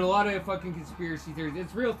there's been a lot of fucking conspiracy theories.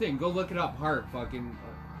 It's a real thing. Go look it up. HARP fucking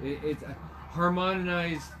it's a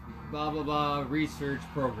harmonized blah blah blah research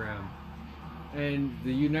program, and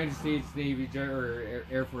the United States Navy or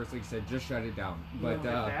Air Force, like I said, just shut it down. But Look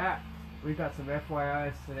at that. We got some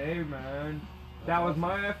FYIs today, man. That was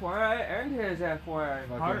my FYI and his FYI.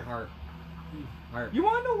 fucking HARP. You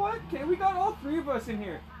wanna know what? Okay, we got all three of us in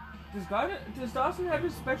here. Does Dawson have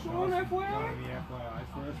his special one Got FYI? any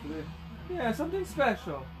FYIs for us today? Yeah, something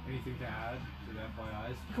special. Anything to add to the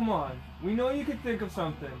FYIs? Come on. We know you could think of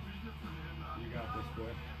something. You got this, boy.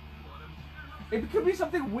 It could be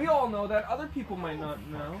something we all know that other people might not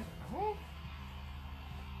know.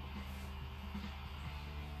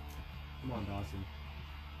 Come on, Dawson.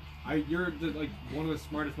 You're like one of the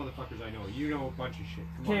smartest motherfuckers I know. You know a bunch of shit.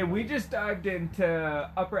 Come Okay, on, we buddy. just dived into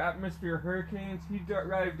upper atmosphere hurricanes. He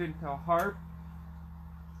dived into HARP.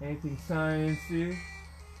 Anything sciencey?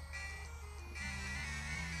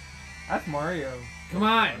 That's Mario. Come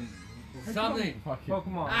on, something. Fucking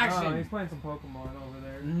Pokemon. Action. Oh, he's playing some Pokemon over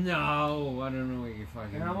there. No, I don't know what you're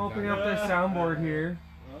fucking. And I'm opening talking up the soundboard here.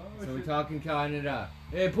 Oh, So we shit. talking Canada.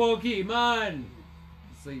 Hey, Pokemon!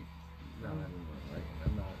 Sleep. No,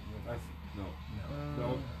 I'm not. That's, no. Uh,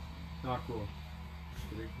 No. Not cool.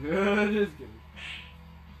 Just kidding. Just kidding.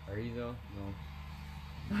 Are you though?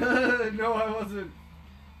 No. No, I wasn't.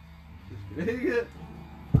 Just kidding.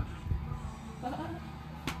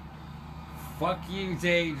 Fuck you,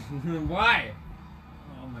 Sage. Why?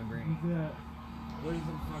 Oh, my brain. Where's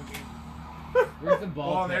the fucking... Where's the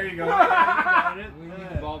ball Oh, pit? there you go. You got it. We need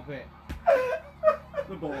the ball pit.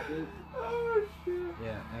 The ball pit. Oh shit.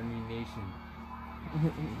 Yeah, ammunition.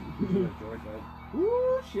 George,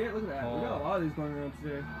 Ooh shit, look at that. We Oh. got a lot of these going around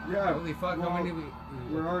today. yeah, Holy fuck, well, how many we...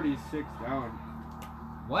 we're already 6 down.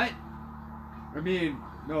 What? I mean,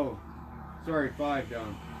 no. Sorry, 5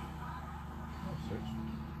 down.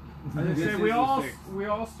 I was This gonna is say we the all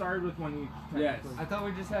sixth. started with one each. Yes. technically. I thought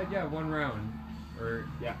we just had, one round. Or...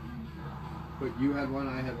 But you had one,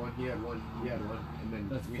 I had one, he had one, he had one, and then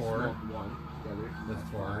That's we 4. smoked one together. That's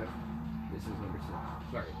 4. 5. This is number 6.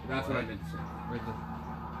 Sorry, that's what I meant to say. Where's the...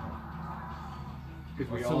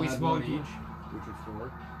 Because we So all we had one smoked- each, which was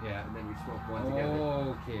 4, Yeah. and then we smoked one together.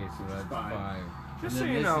 Oh, okay, so that's 5. 5. Just And so then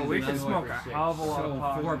you this know, is we can another smoke one a for hell of a lot So of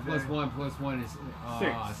pot 4 in a plus day. 1 plus 1 is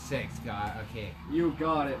 6. God, okay. You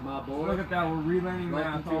got it, my boy. Look at that, we're relearning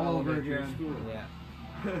Welcome math to all over elementary again. school. Yeah.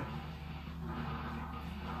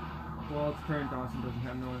 Well, it's current Dawson doesn't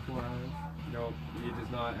have no FYIs. Nope, he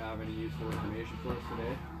does not have any useful information for us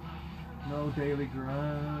today. No daily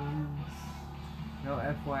grinds. No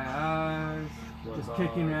FYIs. What Just about-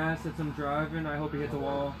 kicking ass as I'm driving. I hope he hits a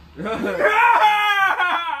wall. I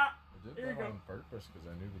did Here you that go. on purpose because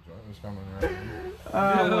I knew the joint was coming right in.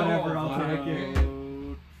 Whatever, I'll fuck. take it.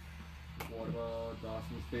 What about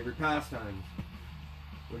Dawson's favorite pastimes?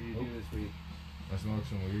 What do you do this week? I smoked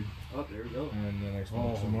some weed, Oh, there we go. and then I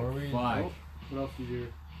smoked some more weed. Fuck. Oh, what else did you do?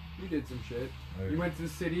 You did some shit. I You went to the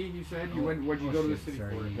city, you said? You Oh, went, what'd you oh go to the shit, city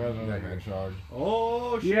sorry. for? got another hedgehog.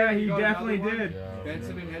 Oh, shit. Yeah, you he got definitely another one? did. Yeah,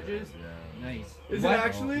 Benson yeah, and Hedges? Yeah. Nice. Is What? it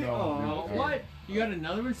actually? No, oh, no, what? You got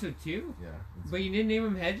another one, so 2? Yeah. But you didn't name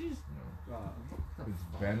him Hedges? No. It's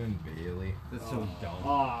Ben and Bailey. That's so dumb.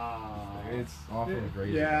 Ah. It's off of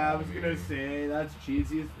Grey's Yeah, I was Anatomy. gonna say, that's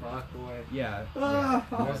cheesy as fuck, boy. Yeah. Ah,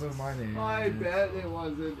 It wasn't my name. I bet it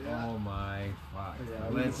wasn't. Yeah. Oh my fuck. Yeah,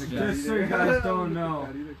 we Let's didn't just. Just so you either. guys We don't didn't know.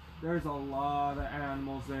 pick that either. There's a lot of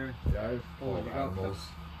animals there. Yeah, I've Oh, pulled you got animals.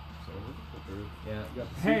 Yeah. You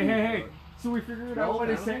got the Hey, CD, hey, hey. but- So we figured 12 out what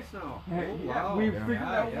his animals now. Hey, Oh, yeah, wow. we Yeah. figured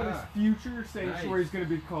Yeah, out what his yeah. future sanctuary is Nice. going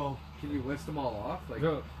to be called. Can you list them all off? Like,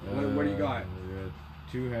 Go. what do you got? We got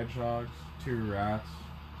 2 hedgehogs, 2 rats,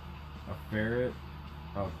 a ferret,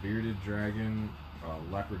 a bearded dragon,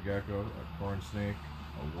 a leopard gecko, a corn snake,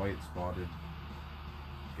 a white spotted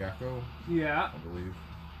gecko, Yeah. I believe,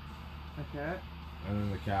 Okay. and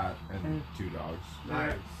then the cat and And- 2 dogs.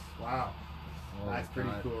 Nice. Wow. Oh, That's pretty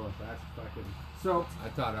God. cool. That's fucking. So, I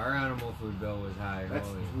thought our animal food bill was high. That's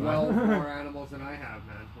Holy 12 more animals than I have,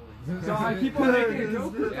 man. Holy so I keep on making a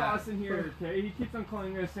joke with Yeah. Dawson here, okay? He keeps on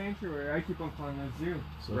calling it a sanctuary. I keep on calling it a zoo.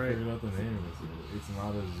 So Right. I figured out the name of it. It's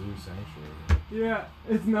not a zoo sanctuary. Yeah,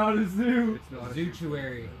 it's not a zoo. It's not a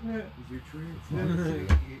Zootuary. Yeah. zoo tree. It's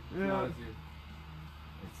It's Yeah. not a zoo.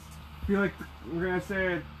 I feel like we're going to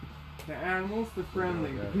say it. The animals, they're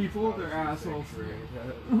friendly. The people, they're assholes.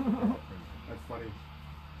 That's funny.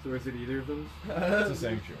 So is it either of those? It's a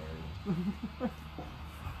sanctuary.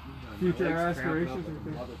 Future My leg's cramping aspirations up like are a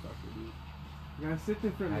good. motherfucker, dude. You gotta sit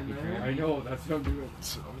differently, Happy man. I know, that's what I'm doing.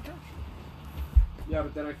 Yeah,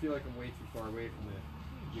 but then I feel like I'm way too far away from it.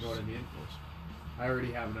 You know what I mean? I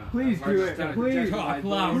already have enough. Please I'm do just it. trying to Please. project my Talk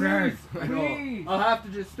voice. louder. I know. Please. I'll have to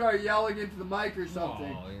just start yelling into the mic or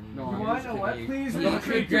something. Oh, No, You I'm want just to know what? kidding. Please I'm not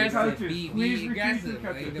retreat to the aggressive. couches. Be Please retreat to the aggressive.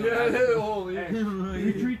 couches. Like, Yeah, holy. Hey,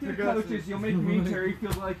 retreat to the couches. You'll make me and Terry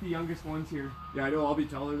feel like the youngest ones here. Yeah, I know. I'll be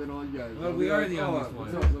taller than all you guys. Well, I'll we be are like, the "Oh, youngest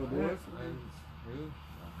what's ones. up, little boys?"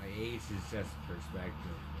 My age is just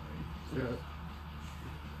perspective. Yeah.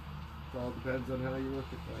 It all depends on how you look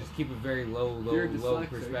at that. Just keep a very low You're low dyslexic.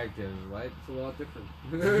 perspective. What? It's a lot different.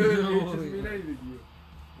 It doesn't mean anything to you.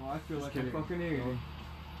 Well, I feel Just like kidding. I'm fucking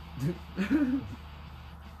 80.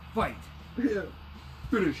 Fight. Yeah.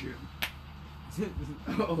 Finish him.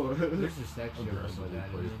 Oh. There's a section about Aggressively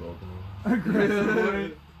that. plays isn't there? Pokemon.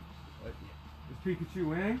 Aggressively. What? Is Pikachu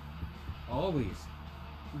winning? Always.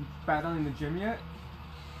 You battling in the gym yet?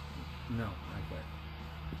 No, not quite.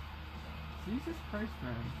 Jesus Christ,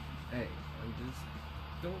 man. Hey, I'm just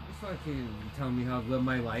don't fucking tell me how to live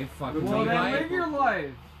my life. Fucking Well, Levi. then live your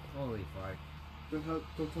life. Holy fuck. Don't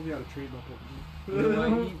tell me how to train my Pokemon. You know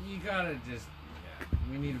what? You gotta just. Yeah,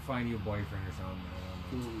 we need to find you a boyfriend or something.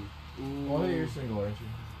 I don't know. Well, hey, you're single, aren't you?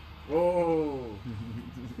 Oh.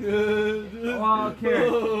 Well, okay.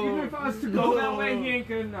 Even if I was to go that way, he ain't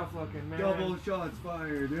good enough looking, man. Double shots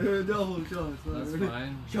fired. Double shots fired. That's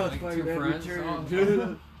fine. Shots Like fired two every friends.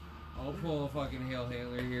 turn. I'll pull a fucking Hail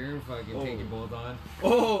Hitler here and fucking take you both on.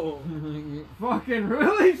 Oh. Fucking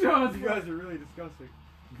really, John? You guys are really disgusting.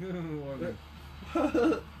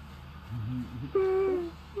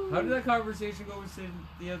 How did that conversation go with Sid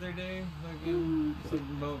the other day? Fucking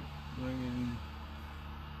something about fucking.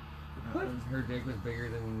 Her dick was bigger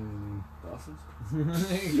than. Dawson's.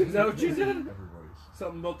 Is Is that what you said? Everybody's.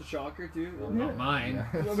 Something about the shocker too. Not mine.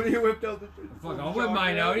 Somebody whipped out the. Fuck, I'll whip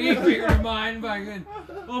mine out. You ain't bigger than mine. Fucking.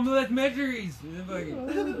 Oh, but that's measuries. Fucking.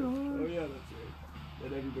 Oh yeah, that's right.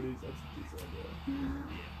 And everybody's. That's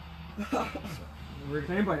what he said. We're, Does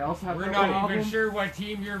anybody else have we're that not problem? even sure what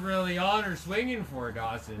team you're really on or swinging for,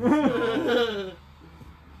 Dawson. So.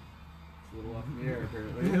 It's a little up in the air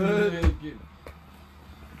apparently.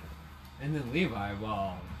 And then Levi,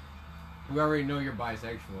 well, we already know you're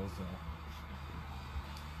bisexual, so.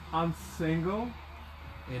 I'm single.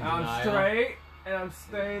 In I'm denial. straight. and I'm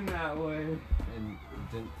staying that way. And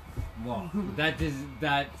then, well, that's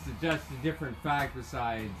just a different fact.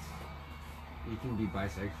 Besides, you can be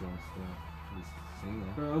bisexual and still be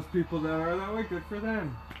single. For those people that are that way, good for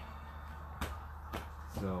them.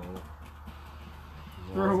 So,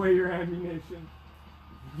 Throw away your ammunition.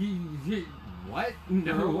 what? Throw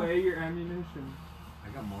No. away your ammunition. I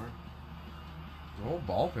got more. The whole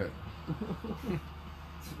ball pit.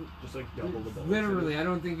 Just like double the bullets. Literally, I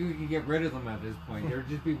don't think we can get rid of them at this point. There'd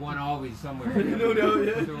just be one always somewhere. No,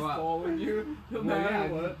 yeah, So, just following you, no well, matter yeah,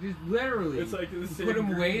 what. just literally. It's like the same put them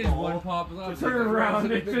green away as ball. one pops up. Just Turn like around,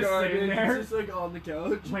 in it's the just garden, sitting there. It's just like on the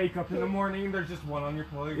couch. Wake up in the morning, there's just one on your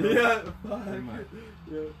pillow. You go, Yeah, fuck. Pretty much.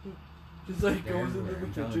 Yeah. Just like There's goes into where the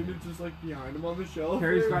I'm telling kitchen you. and just like behind him on the shelf.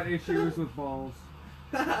 Carrie's got issues with balls.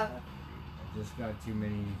 I just got too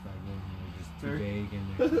many fucking, they're just too Sorry? big and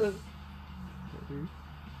they're just,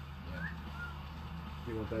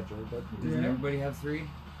 You want that joint, bud? doesn't Yeah. everybody have three?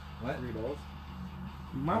 What? 3 balls?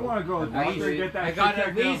 You might want to go to the At doctor and least- get that I shit got at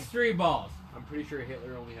checked out. least 3 balls. I'm pretty sure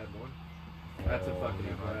Hitler only had 1. That's a Oh, fucking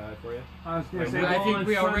yeah. FYI for you. I was gonna I say, I well, think in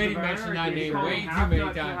we Sons already of mentioned that Anarchy, name it's way called too Half many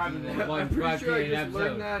Nuts to times Have in Nuts. this one I'm pretty sure I fucking just episode.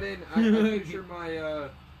 learned that in. I'm pretty sure my I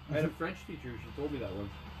had a French teacher. She told me that once.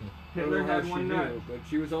 Hitler I don't know had how one she nut. knew, but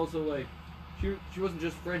she was also like, she wasn't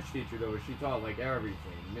just French teacher though. She taught like everything.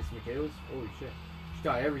 Miss Michaelis, holy shit, she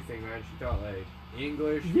taught everything, man. She taught like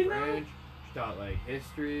English, You know- French. She taught like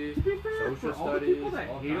history. To be fair, for Social all the people studies, that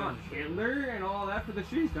all hate on kinds of shit. Hitler and all that for the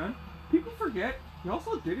shit he's done, people forget he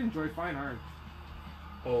also did enjoy fine art.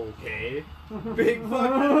 Okay, big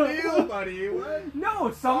fucking deal, buddy. What?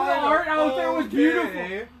 No, some of the art out there was beautiful.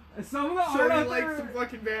 Okay. Some of the So art he out liked there. some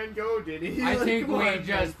fucking Van Gogh, did he? I Like, think come we on,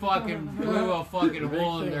 just man. fucking blew a fucking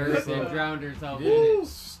hole in the earth and drowned ourselves in He it. didn't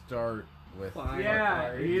start with. Fine Yeah,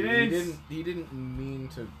 art. he He didn't. He didn't mean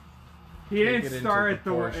to. He take didn't it into start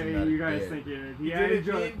the proportion way that you it guys did. think it is. He He didn't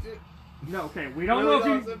enjoyed. mean to- No, okay, we don't Really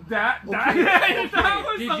know if he awesome. that Okay, that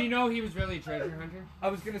was Did you know he was really a treasure hunter? I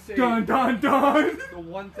was gonna say dun dun dun. the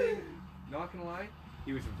one thing, not gonna lie,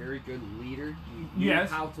 he was a very good leader. He knew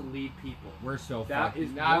Yes. how to lead people. We're so That fucking.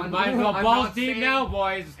 is Now, one- might as well I'm balls not deep saying- now,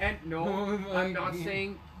 boys. And no, I'm not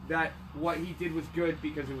saying that what he did was good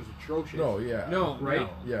because it was atrocious. No, yeah. No, Right? no,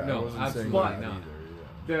 Yeah, no, I wasn't saying absolutely that not.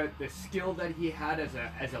 either. The skill that he had as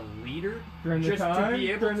a leader, During the just time, to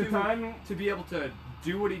be able during to the time, to be able to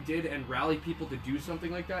do what he did and rally people to do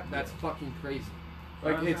something like that, that's fucking crazy. I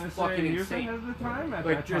Like was it's gonna say, fucking he was insane. ahead of the time at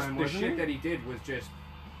Like that just time, the wasn't shit he? that he did was just,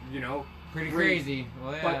 you know, Pretty Crazy. crazy.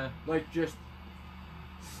 Well, yeah. but like just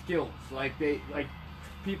skills. Like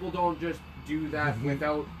people don't just do that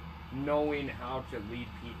without knowing how to lead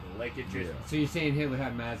people. Like it just. Yeah. So you're saying Hitler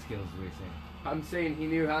had mad skills? Is what you're saying? I'm saying he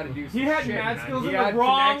knew how to do. Some He had shit, mad man. skills He in the had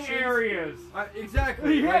wrong connections. areas.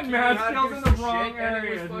 Exactly. He Like, had mad knew how to skills do in the some wrong shit, and it was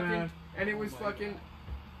areas, fucking, man. And it was Oh my fucking.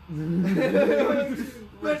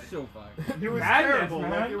 We're so fucked. It was Madness, terrible.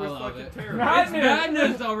 man. Like it I was love fucking it. terrible. Madness. It's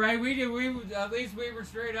madness, all right. We at least we were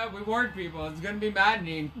straight up. We warned people. It's gonna be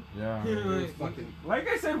maddening. Yeah. It was fucking. Like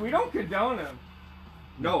I said, we don't condone him.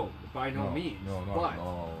 No, by no means. No, not but at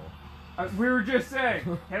all. We were just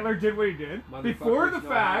saying, Hitler did what he did. Before the Motherfuckers know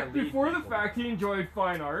how to fact, lead people. he enjoyed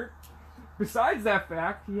fine art. Besides that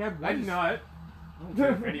fact, he had I one just- nut. I don't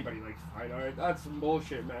care if anybody likes fine art. That's some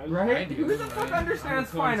bullshit, man. Right? I do, Who the fuck right?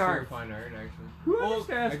 understands I'm a fine connoisseur art? of fine art, actually. Who Well,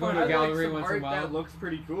 understands I go fine to a art? gallery some once in a art while. that looks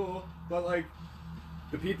pretty cool, but like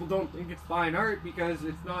the people don't think it's fine art because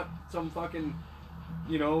it's not some fucking,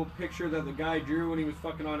 you know, picture that the guy drew when he was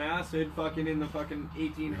fucking on acid, fucking in the fucking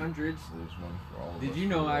 1800s. There's one for all of Did us you who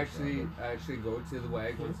know like actually that. actually go to the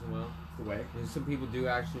WAG once in a while? The way. And some people do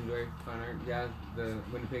actually enjoy fine art. Yeah, the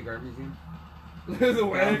Winnipeg Art Museum. The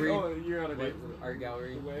way. Gallery. Oh, you're on a What, date. art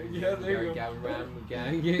gallery. The WAG. Yeah, there you go. Gallery,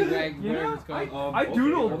 You whatever know, it's called. I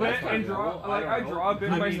doodle well, a bit that's fine. and draw. Well, Like I don't know. draw a bit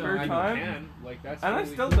in I my mean, spare I time, can. Like that's. and I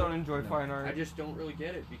really still cool. don't enjoy No. fine art. I just don't really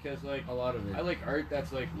get it because like A lot of it. I like art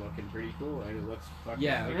that's like looking pretty cool and it looks fucking.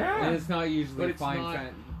 Yeah, like, Yeah. and it's not But usually it's fine. not-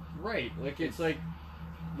 Right, like it's like.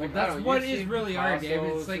 Well, I that's don't know, what you've is seen really art, David.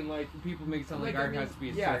 It's Picassos like, and, like people make it sound like I art mean, has to be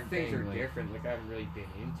a yeah, certain things thing. are like, different. Like I haven't really been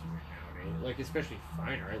into it nowadays. Like especially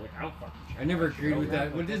fine art. Like I don't fucking. check I never that shit agreed out, with man. that.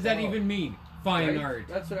 Like, What does what that the hell? even mean? Fine Right? art.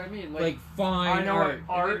 That's what I mean. Like fine I know art.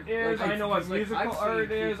 what art is. Like, I know what because, like, musical I've seen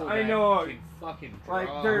art is. people I that know can fucking like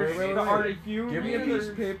draw. there's wait, the wait. art of you. Give me a piece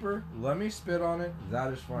of paper. Let me spit on it.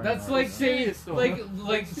 That is fine. That's art. like saying, serious, though. like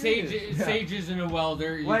Like, serious. Yeah. Sage isn't a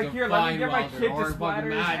welder. He's Like a here, let me fine get my welder, kid or to a splatter fucking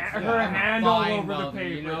match, her yeah, hand all fine over the welder, paper.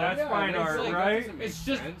 you know? That's Yeah, fine it's art, like- right? doesn't make It's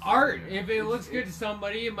just sense. art. If it looks It's- good to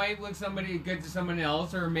somebody, it might look somebody good to someone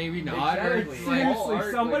else, or maybe not. Or Exactly. it's Like, like, all Seriously,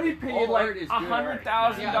 art, somebody like, paid all like art is good art.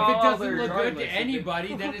 $100,000. yeah, if it doesn't look Art good, art like, to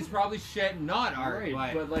anybody, then it's probably shit, not art.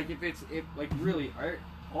 Right, but like if like really art,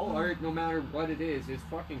 all art, no matter what it is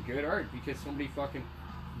fucking good art because somebody fucking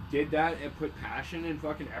did that and put passion and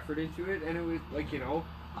fucking effort into it, and it was like, you know.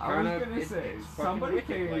 I was gonna say it's fucking somebody wicked,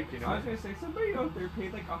 paid. like, you know? I was gonna say somebody out there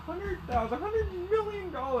paid like $100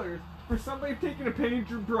 million for somebody taking a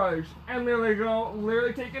paintbrush and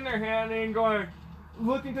literally taking their hand and going,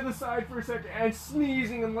 looking to the side for a second and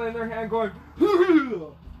sneezing and letting their hand going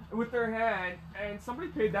with their hand, and somebody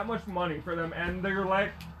paid that much money for them, and they're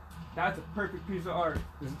like, that's a perfect piece of art.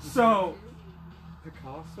 So,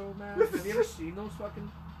 Picasso, man, have you ever seen those fucking?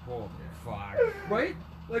 Oh, fuck. Right?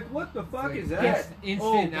 Like, what the fuck is that? It's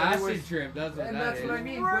instant but it acid was- trip. That's what And that that's is. what I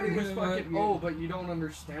mean. But he was fucking. Oh, but you don't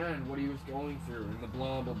understand what he was going through and the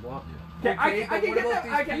blah blah blah. yeah, I Okay, can but get what about that.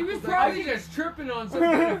 these I can, He was people probably I just tripping on some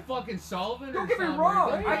kind of fucking solvent. Don't or get me something, wrong,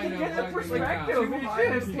 or I some can kind get of the fucking, perspective. Too It's high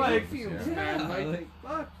just in like- fumes, Yeah. man. Like- Like,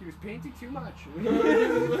 fuck, he was painting too much.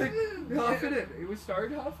 like, huffing it. He was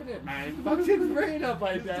started huffing it, man. Fucked his brain up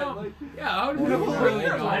like that. So- Like, Yeah, how do Well, you no, really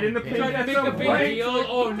no, know? lead in the Trying paint to at make some a big point. deal.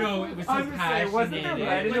 Oh no, it was I was some gonna say, passion wasn't in there it.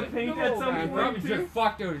 lead in the Like, paint no, at some man, he probably point just too?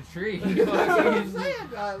 fucked out a tree. that's what I'm saying.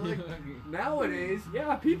 Like, nowadays,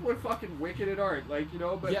 yeah, people are fucking wicked at art. Like, you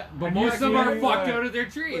know, but Yeah, but And most of them back are then, fucked out of their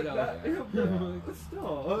tree but though. but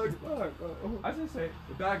still, fuck. I was gonna say,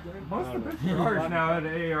 Back then, most of the best artists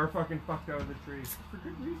nowadays are fucking fucked out of the tree for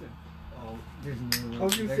good reason. Oh, there's no. I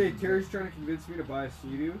was gonna say, Terry's trying to convince me to buy a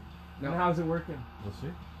Sea-Doo. No. And how's it working? We'll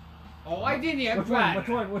see. Oh, I didn't have Which one? Which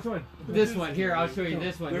one? Which one? This one here. I'll show you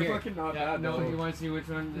this one They're here. fucking not Yeah, bad. no, though. you want to see which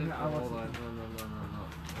one? Yeah, I want Hold to on. see.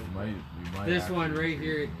 We might This actually one right be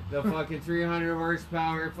here, able the fucking 300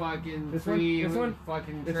 horsepower, fucking This one? three, This one?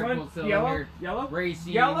 fucking This triple one? cylinder, Yellow? Yellow?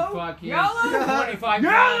 racing, Yellow? fucking Yellow? 25 Yellow! pounds.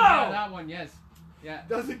 Yeah, that one, yes. Yeah.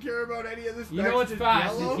 Doesn't care about any of this. You know it's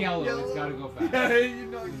fast, it's yellow, it's gotta go fast. Yeah, you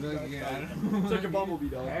know Yeah. it's like a bumblebee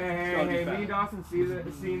dog. It's Hey, gotta be me fast. and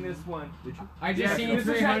Dawson seen this one. Did you? I just Yeah, seen this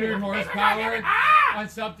is 300 it. horsepower Ah! on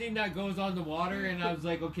something that goes on the water, and I was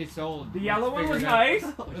like, okay, sold. The yellow one Let's was figure it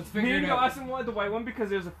out. nice. Let's Me figure and it out. Dawson wanted the white one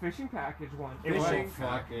because it was a fishing package one. It was. Fishing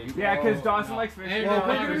fucking. Yeah, because Oh, Dawson no. likes fishing. And Well, the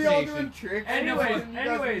we're We're gonna be all conversation. doing tricks. Anyways, and you guys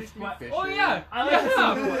anyways, just be but- fishing. Oh yeah, I like the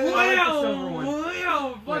silver one. I like the silver one.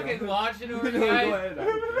 Wow, fucking launching over No, the go guys. ahead.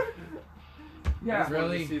 Yeah.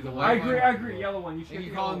 Really? See the The I white agree. one? I agree. Yellow one. You should Are get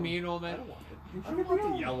you the calling yellow me an old I man? don't want it. one. I don't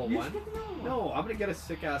want the yellow You one. should get the yellow one. No, I'm gonna get a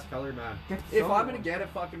sick ass color, man. Get the If silver I'm gonna one. get a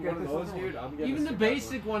fucking Get one of the those, silver dude, one. I'm getting Even a the sick-ass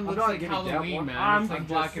basic one I'm looks not like gonna get Halloween, one. man. It's I'm like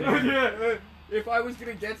black and just white. saying. If I was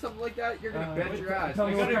gonna get something like that, you're gonna bet wait, your ass. tell I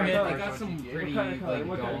me Like, what gotta kind of admit, they color? got some What pretty kind of color? like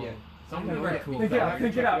What kind of- gold. Some Okay, of them are wait, cool. Think it out.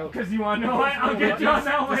 Think it out. Because you want to know what? I'll get you on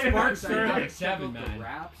that The later. sparks Sure. are Check like out 7, the man.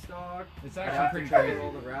 rap stock. It's I actually have pretty to check crazy.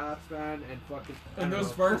 all the raps, man, and fucking. I And don't those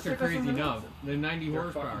know. sparks are Let's check out crazy some enough. They're 90 They're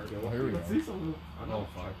horsepower. fucking Oh, here we Let's go. see some. Oh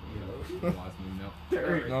fuck. You lost me. No.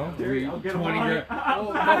 Terry, No? Terry, I'll get him 20 on grand. it.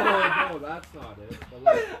 Oh no, that's not it. But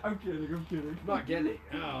like, I'm kidding. I'm kidding. I'm not getting it.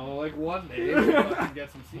 No, like one day we'll fucking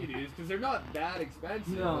get some CDs because they're not that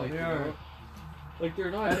expensive. No, like, they you are. know. Like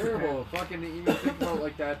they're not That's terrible. Fucking even think about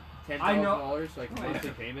like that I know. $10,000 like Oh, monthly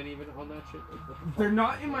yeah. payment even on that shit. Like, what the fuck? They're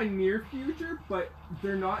not in my near future, but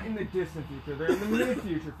they're not in the distant future. They're in the mid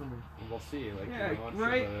future for me. We'll see. Like, Yeah, you know,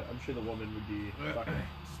 right. I'm sure the woman would be fucking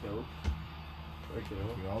stoked. Like, you know.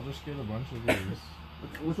 We all just get a bunch of these.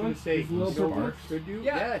 I was gonna say, These little you know what sparks? we could do?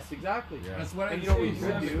 Yeah. Yes, exactly. Yeah. That's what And I'm you know what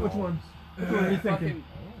saying. we should do? Which ones? Which one are you thinking? Fucking,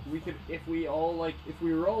 we could, if we all like, if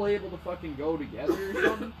we were all able to fucking go together or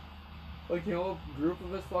something. Like, you know, a group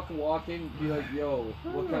of us fucking walk in and be like, yo,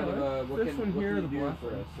 what kind of, what This can, one what here, can the you do black for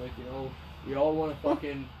one. us? Like, you know, we all want to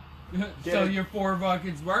fucking, So your 4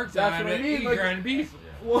 buckets sparks That's on what I it, mean, 8 like- grand a piece.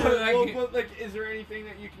 well, Like- but like, is there anything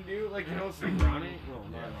that you can do? Like, you know, say Ronnie, well,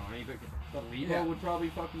 not Ronnie, but Lebo Yeah. would probably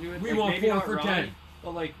fucking do it. We like, want maybe 4 not for Ronnie, 10.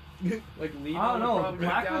 But like Lebo I don't would know. probably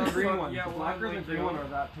Black put or the down green fuck- one? Yeah, The black or the like, green you know, one are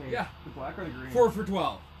that page? Yeah. The black or the green? 4 for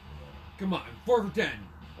 12. Come on, 4 for 10.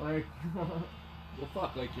 Like, Well,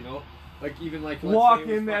 fuck, like, you know, like even like let's walk say it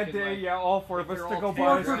was in that fucking, day, like, yeah, all 4 of if us they're to all go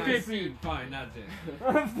 4 buy for some. 15. Fine, that's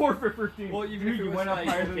it. 4 for 15. Well, even Dude, if it you was went up like,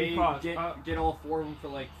 higher than okay, the cost. get all 4 of them for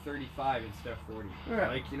like 35 instead of 40. Yeah.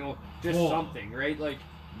 Like, you know, just Whoa. something, right? Like,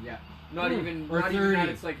 Yeah. not even Or not 30. even that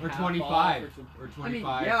it's like or half 25. off or something. Or I mean,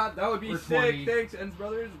 25. yeah, that would be Or sick. 20. Thanks, Ends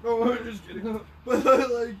Brothers. No, I'm just kidding. But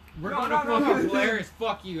like, We're No, going no, to no, fucking no. Polaris.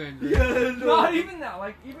 Fuck you, Andrew. yeah, no. Not even that.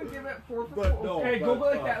 Like, even give it 4 for But 40. no, Okay, but go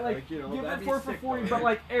like fuck, that. Like, like, you know, give that'd it be 4 for sick, 40, though. but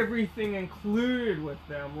like everything included with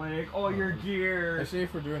them. Like, all your I gear. say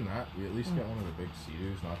if we're doing that, we at least get one of the big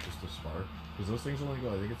Sea-Doos, not just a Spark. Because those things only go,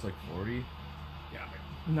 I think it's like 40.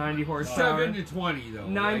 90 horsepower. 7 to 20 though.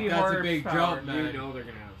 90 like, that's a big horsepower, jump, man. You know they're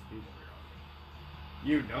gonna have speed.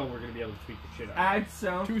 you know we're gonna be able to tweak the shit out. Add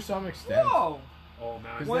sound. To some extent. Whoa! Oh man.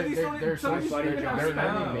 Because One of these they're, don't- they're, some of these they're, don't even have they're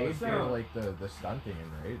sound. only made for Sound. like the stunting,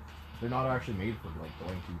 right? They're not actually made for like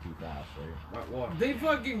going too fast, right? Not what? They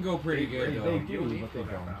fucking go pretty They- good They though. do, but they don't.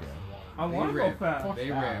 Yeah. I want to go rip. fast. They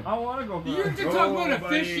that. rip. I want to go You're fast. just talking about a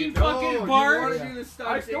buddy, fishing no, fucking you barge? wanna Yeah. do the stunt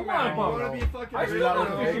I still thing, wanna man. bump. You wanna be fucking I I'll do still that want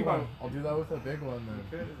with a a fishing big one. boat. I'll do that with a big one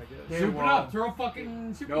then. Good, I guess. Yeah, Soup it well- up. Throw a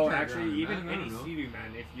fucking super No, charger actually, on it, even man. I any don't know. Sea-Doo,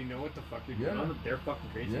 man, if you know what the fuck you're Yeah. doing, they're fucking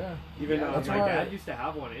crazy. Yeah. Even Yeah, that's my why- dad used to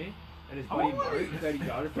have one, eh? And his I buddy want one of Mark these. that he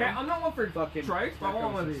got it from. Yeah, I'm not one for fucking strikes, but I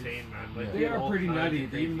want one of these. insane, man. Like, Yeah. They did are all pretty kinds of nutty.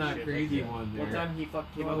 crazy Even that shit. crazy Like, one One there. time he came Oh,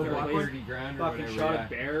 out the there black and one? 30 grand or fucking whatever. shot yeah. a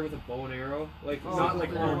bear with a bow and arrow. Like, Oh, not like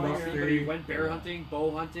cool. arm Yeah. but he went bear hunting,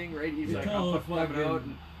 bow hunting, right? He's Yeah. like, Oh, I'm fucking fucking- out.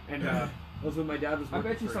 And that was when my dad was I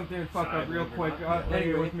working bet you for something would fuck up Side, real believe it or quick not. later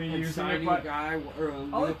Anyway, with me and using it, signing but a guy or a I little like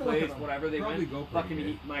the look place, of them. whatever they Probably went. go pretty Fucking,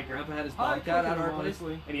 good. my grandpa had his I like bobcat looking at our at them, place,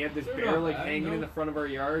 honestly. and he had this They're bear not like bad, hanging no. in the front of our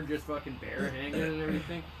yard, just fucking bear hanging and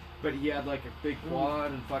everything. But he had like a big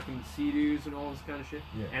quad and fucking Sea-Doos and all this kind of shit.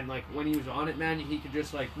 Yeah. And like when he was on it, man, he could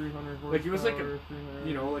just like 300 Like, it was like a- horsepower, 300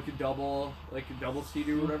 you know, like a double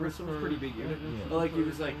Sea-Doo or whatever, so it was a pretty big unit. Yeah. But like he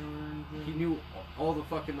was like, he knew all the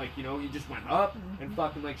fucking like, you know, he just went up and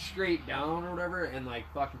fucking like straight down or whatever, and like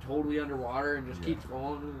fucking totally underwater and just Yeah. keeps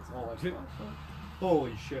going, and it's all like,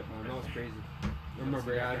 holy shit, man, that was crazy. I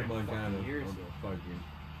remember Yeah, Adam fucking Montana. years. Fucking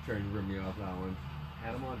trying to rip me off that one.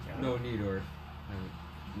 Adam Montana. No Needor.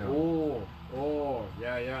 No. Oh,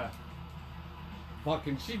 yeah.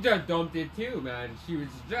 Fucking, she just dumped it too, man. She was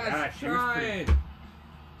just Yeah, she was trying. pretty-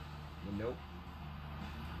 But nope.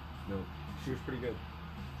 She was pretty good.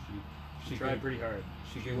 She She tried could- pretty hard.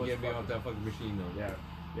 She couldn't was get me fucking- off that fucking machine though.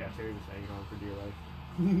 Yeah, Terry was hanging on for dear life.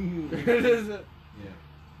 Yeah.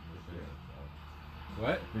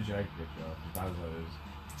 What? The jag get you off. As bad as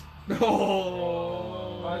that is.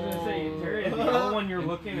 Oh, I was gonna say, Terry, the other one you're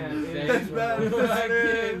looking at is That's bad.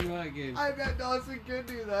 Fucking. I bet Dawson could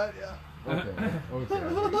do that, yeah. Okay. Okay.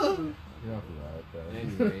 Enough of that.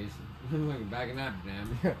 Anyways, looking back in that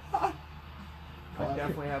damn. I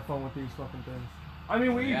definitely have fun with these fucking things. I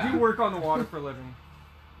mean, we Yeah. do work on the water for a living.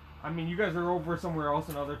 I mean, you guys are over somewhere else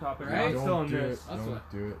in other topics. Right? I'm still in do this. it. That's Don't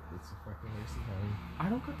what- do it. It's a fucking waste of time. I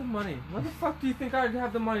don't got the money. Where the fuck do you think I'd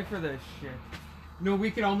have the money for this shit? No,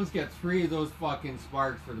 we could almost get 3 of those fucking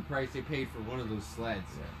sparks for the price they paid for one of those sleds.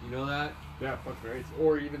 Yeah. You know that? Yeah, fuck right.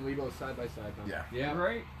 Or even leave those side by side. Huh? Yeah. Yeah.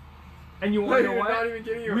 Right? And you want to know Not what? even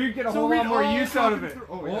kidding you. We'd get a So whole we'd lot more all use out of fucking it.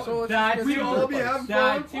 throw- Oh, Well, yeah. So let's that just too. get some all dirt be bikes. having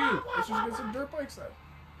That fun. too. Let's just get some dirt bikes then.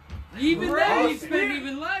 Even Right. then, you spend We-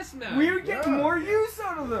 even less now. We would get Yeah. more use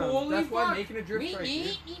out of them. Holy That's why fuck. making a drift bike,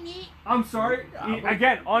 dude. I'm sorry. Yeah, but-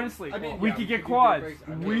 Again, honestly, I mean, we yeah, could we get could do quads. dirt bikes.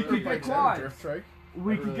 I We mean, could dirt get bikes and quads. Drift trike.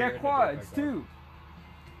 We I could really get like a dirt quads bike, though. too.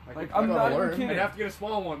 I Like, could- I'm I not gotta even learn. kidding. I'd have to get a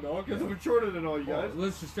small one though, because I'm shorter than all you guys.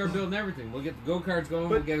 Let's just start building everything. We'll get the go-karts going. But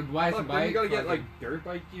We'll get buy some Fuck, then bikes. you gotta get fucking- like dirt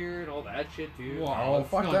bike gear and all that shit too. Wow. Oh, it's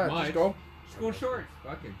fuck not that. much. Just go. Just go shorts.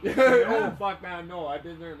 Fucking. Oh fuck, man, no, I've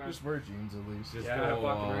been there, man. Just wear jeans at least. Just Yeah, go.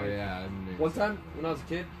 fucking right. Yeah. I mean, One time when I was a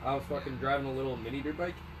kid, I was fucking driving a little mini dirt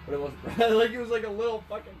bike, but it wasn't like it was like a little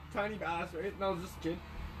fucking tiny bass, right? And I was just a kid,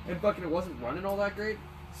 and fucking it wasn't running all that great.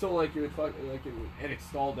 So like it would fuck like it would, and it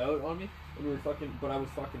stalled out on me, and we were fucking. But I was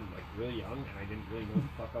fucking like really young, and I didn't really know what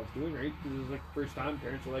the fuck I was doing, right? Because it was like the first time.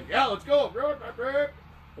 Parents were like, "Yeah, let's go, bro."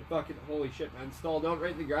 But fucking holy shit, man! Stalled out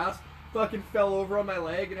right in the grass. Fucking fell over on my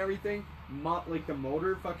leg and everything. Like the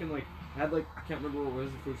motor fucking like had like I can't remember what it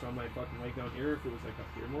was, if it was on my fucking leg down here, or if it was like up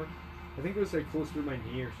here more. I think it was like close to my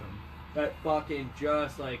knee or something. That fucking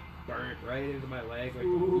just like burnt right into my leg. Like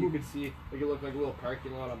you could see, like it looked like a little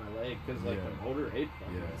parking lot on my leg because like Yeah. the motor, right?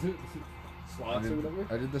 Yeah. I Slots or did,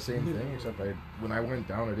 whatever. I did the same thing, except when I went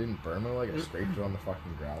down, I didn't burn my leg. I scraped it on the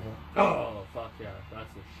fucking gravel. Oh fuck yeah,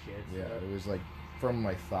 that's the shit. Yeah, it was like from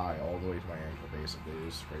my thigh all the way to my ankle, basically. It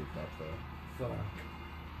was scraped up though. Fuck.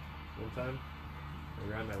 One time,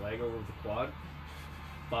 I ran my leg over with the quad.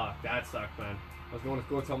 Fuck, that sucked, man. I was going to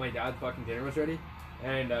go tell my dad fucking dinner was ready,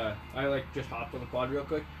 and I like just hopped on the quad real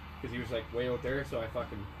quick because he was like way out there, so I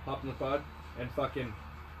fucking hopped on the quad and fucking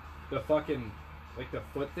the fucking like the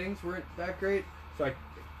foot things weren't that great, so I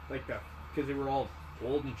like the because they were all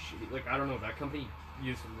old and shitty. Like I don't know, that company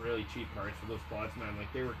used some really cheap parts for those quads, man.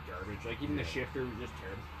 Like they were garbage. Like even the shifter was just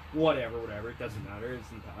terrible. Whatever. It doesn't matter. It's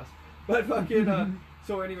in the past. But fucking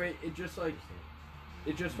so anyway, it just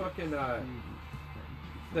fucking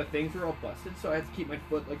the things were all busted, so I had to keep my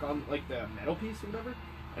foot like on like the metal piece or whatever,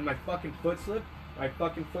 and my fucking foot slipped. My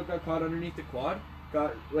fucking foot got caught underneath the quad.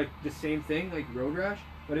 Got like the same thing, like road rash,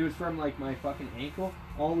 but it was from like my fucking ankle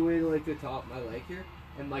all the way to like the top of my leg here,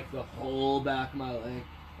 and like the whole back of my leg.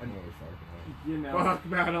 Holy fucking You know. Fuck,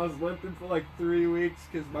 man, I was limping for like 3 weeks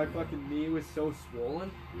because my fucking knee was so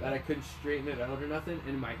swollen that I couldn't straighten it out or nothing,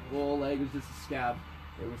 and my whole leg was just a scab.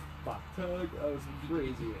 It was fucked. I was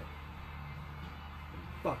crazy.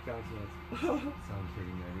 Fuck, that was nuts. Sounds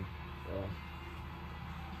pretty nutty. Oh,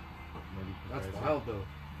 Nutty that's comparison. wild though.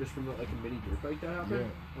 Just from like a mini dirt bike that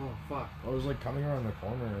happened? Yeah. Oh, fuck. I was like coming around the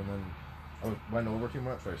corner and then went over too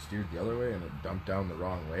much, so I steered the other way and it dumped down the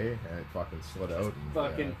wrong way and it fucking slid out. And,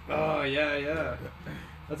 Fucking, oh, yeah.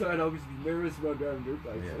 That's why I'd always be nervous about driving dirt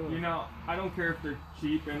bikes. Yeah. Oh. You know, I don't care if they're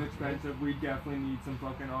cheap and expensive. We definitely need some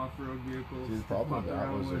fucking off-road vehicles. See, the to problem with fuck that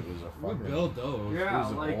around was with. it was a We fucking... build those. Yeah,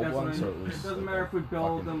 was an like old that's one, what I so mean. it was It doesn't like matter a if we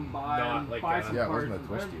build fucking- them, buy Not them, like buy a- some Yeah, it parts. wasn't a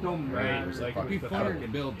twisty It don't one, right? matter. It was like It'd be fucking funner metal. to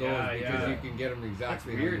build those Yeah, because yeah. you can get them exactly That's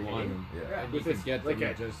how weird, you want eh? them. Yeah. Yeah. And you With can this- get like them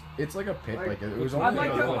a- just... It's like a pit, like it was I'd only I'd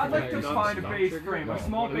like to. a I'd like to non-stop find a base trigger? frame, a No,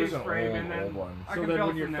 small it was base an frame, old, and then old one. I So can then build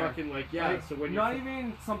when you're from there. fucking like, yeah, Like, so when not you're...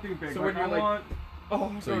 even something big. So like, when I you're like- want Oh,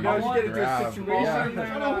 So so you now just you get into a grab- situation. yeah. than,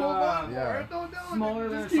 Shut up, hold on. Yeah. Alright, don't do it. smaller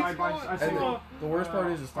Just than a keep side by going. side. And So, the worst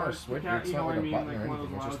part is it's not a parts switch, that, it's you not know like what I a mean, button like or one of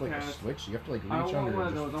anything, those it's just like a Wildcats. switch. You have to like I reach want under one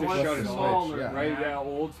and of just those. I Just want shut it off, smaller, yeah. Right, man. yeah,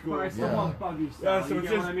 old school. But I still Yeah. want buggy style. Yeah, so you it's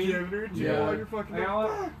get just what I mean? giving her to you Yeah. while you're fucking Like, I like,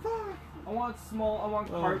 want, I want small. I want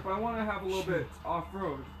Oh. cart, but I want to have a little bit off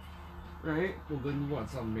road, right? Well, then you want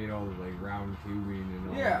something made all like round tubing and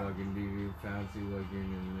all Yeah. fucking fancy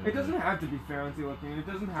looking and... It doesn't have to be fancy looking. It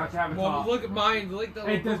doesn't have to have a Well, top. look at mine. Like the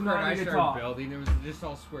It little does not cart I need a started top. building, it was just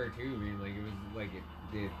all square tubing. Like it was like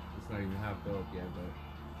it's not even half built yet,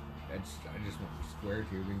 but I just want square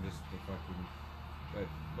tubing just to fucking. But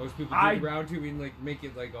most people do I- round tubing, like make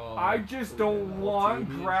it like all. I like, just all don't tubey want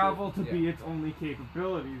and shit. gravel to Yeah. be its only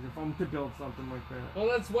capabilities. If I'm to build something like that. Well,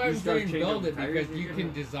 that's why You I'm just gotta saying change build out it the tires because and you you're can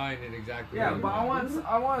gonna- design it exactly. Yeah, how you but I it. want a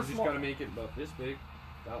You just small. gotta make it about this big,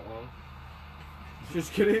 that long.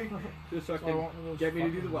 Just kidding. Just So I fucking want one of those get me to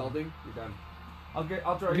do the fucking- welding. You're done. I'll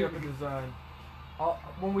draw you up a design.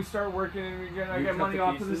 When we start working again, I You get cut money the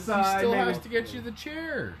off to the pieces? He side. still maybe- has to get you the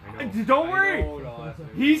chair. I know. Don't I worry. know, Dawson.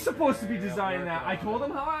 He's supposed to be Yeah, designing working that. I on told it.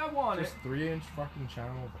 him how I want it. Just 3-inch fucking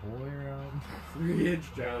channel the whole way around.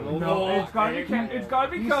 3-inch channel. No, Oh, it's gotta be. dang. It's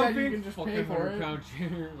gotta be You said you comfy. can just pay Fucking for it. £100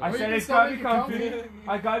 chair. I you said can it's still gotta make be it comfy. comfy.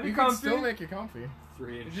 I gotta be You can comfy. still make it comfy.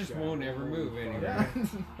 3-inch It just channel. won't ever move Holy anywhere.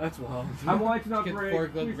 fuck. That's wild. I want it to not Get the break.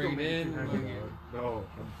 forklift, Please bring don't it make in, too heavy. bring it- No,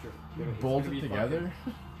 I'm sure. It's Bolt gonna it be together.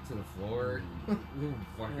 to the floor.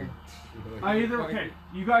 fucking. I either okay.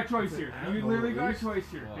 You got a choice here. You animal literally got a release.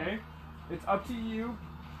 choice here. Wow. Okay, it's up to you.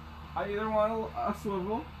 I either want a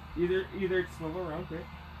swivel, either swivel around. Okay,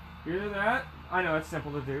 either that. I know it's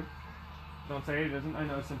simple to do. Don't say it isn't. I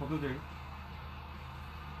know it's simple to do.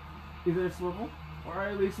 Either a swivel, or I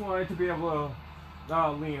at least want it to be able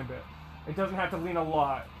to lean a bit. It doesn't have to lean a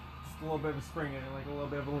lot. Just a little bit of a spring in it, like a little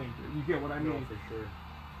bit of a lean to it. You get what I No, mean? for sure.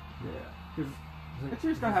 Yeah. Because it's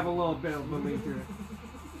just gotta have a little bit of a lean to it.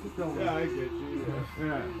 Don't Yeah, I get you.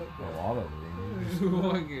 Yeah. A lot of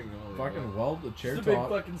it. Fucking weld the chair It's a big top.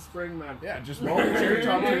 fucking spring, man. Yeah, just weld the chair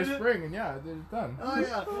top to a spring, and yeah, it's done. Oh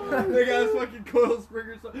yeah, big ass fucking coil spring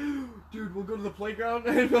or something. Dude, we'll go to the playground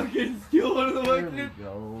and fucking steal one of the There we fucking.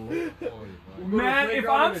 go. We'll go to Man, the if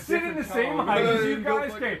playground I'm in a sitting the different same town. height as you Go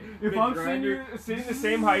guys, fucking okay, if big I'm grinder. sitting the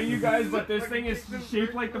same height as you guys, but this thing is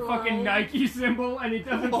shaped like the fucking Nike symbol and it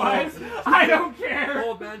doesn't budge, I don't care.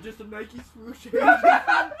 Oh man, just a Nike swoosh.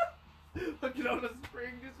 Fucking on a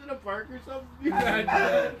spring, just in a park or something.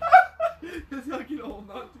 Just fucking hold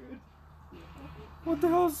on to it. What the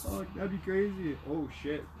hell's... Oh, that'd be crazy. Oh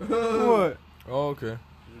shit. What? Oh, okay. Is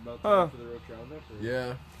it about Huh. time for the road roundup? Or?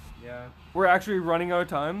 Yeah. Yeah. We're actually running out of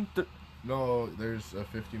time. No, there's a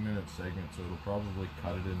 50-minute segment, so it'll probably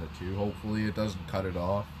cut it into 2. Hopefully it doesn't cut it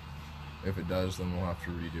off. If it does, then we'll have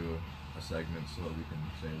to redo a segment so that we can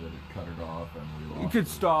say that it cut it off and we lost You could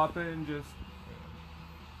it. stop it and just...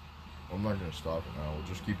 I'm not going to stop it now. We'll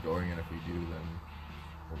just keep going, and if we do, then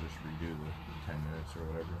we'll just redo the 10 minutes or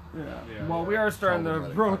whatever. Yeah. Yeah, well, yeah. we are starting Tell the them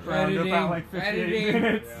that it road cut roundup Editing, at like 58 editing.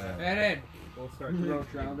 minutes. Yeah. Edit. We'll start the road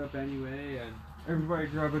roundup anyway, and. Everybody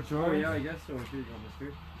grab a Oh joint. yeah, I guess so. Here you go,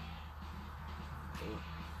 mister.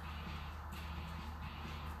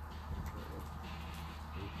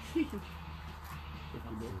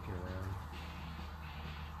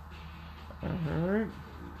 Alright.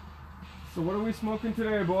 So what are we smoking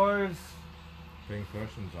today, boys? Pink Kush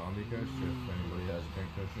and Zombie Kush, if anybody has a Pink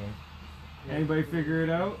Kush one. Anybody figure it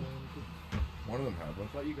out? One of them had one.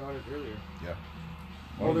 I thought you got it earlier. Yeah.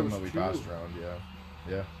 Oh, One of there them that was we two. passed around, yeah.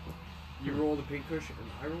 Yeah. You rolled a pink cushion, and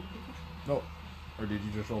I rolled a pink cushion. No. Or did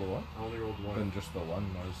you just roll the one? I only rolled one. Then just the one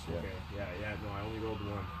was, yeah. Okay, yeah, no, I only rolled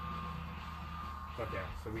one. Fuck yeah,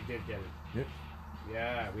 so we did get it. Yep.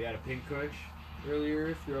 Yeah, we had a pink kush,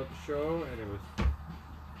 earlier throughout the show, and it was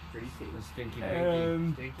pretty tasty. The stinky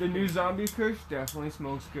And Stinky the new bacon. zombie kush definitely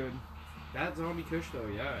smokes good. That zombie kush though,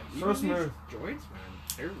 yeah. So Even smooth. these joints, man,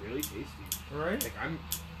 they're really tasty. Right? Like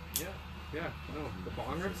yeah. No, the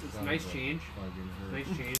bong rips, it's a nice change. Nice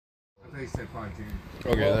change. I thought you said pontoon.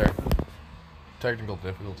 Okay, there. Technical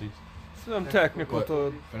difficulties. Some technical But-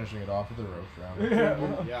 to Finishing it off with the roast round.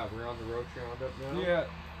 yeah. Yeah, we're on the road roundup now. Yeah.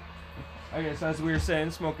 I guess as we were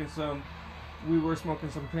saying, we were smoking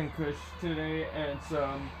some pink kush today and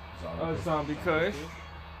some zombie kush.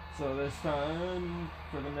 So this time,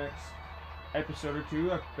 for the next episode or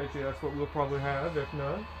two, I bet you that's what we'll probably have. If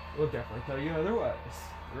not, we'll definitely tell you otherwise.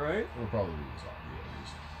 Right? We'll probably be zombie at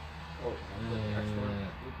least.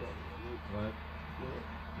 What?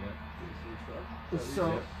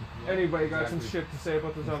 So, anybody got some Exactly. shit to say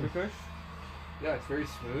about the zombie kush? Yeah, it's very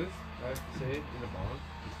smooth, I have to say, in the bong.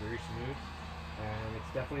 It's very smooth. And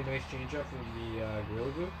it's definitely a nice change up from the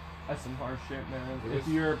Gorilla Glue. That's some harsh shit, man. It If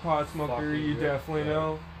is you're a pot smoker, fucking you good, definitely yeah.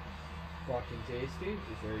 know. Fucking tasty.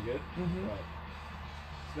 It's very good. Mm-hmm. But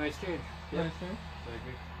it's a nice change. Nice, man. I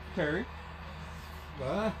agree. Terry,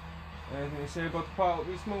 anything to say about the pot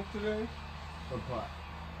we smoked today? What pot?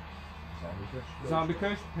 Zombie fish? Zombie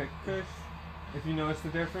kush, pick kush. If you notice the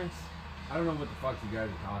difference, I don't know what the fuck you guys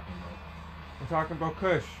are talking about. we're talking about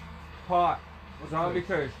kush, pot, zombie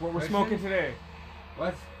kush. What we're Kush smoking is? today.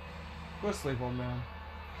 What? Go sleep, old man.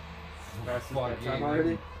 That's his Fuck bedtime you.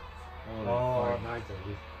 already? Oh, Fuck,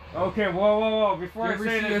 9:30. Okay, whoa. Before You I ever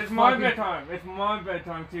say see this, a it's my fucking- bedtime. It's my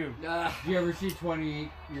bedtime too. Did you ever see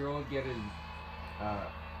 28-year-old get his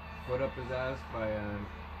foot up his ass by an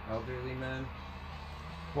elderly man?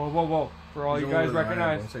 Whoa. For all He's you guys older than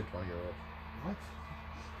I am, recognize. Don't say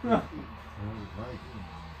 20-year-old.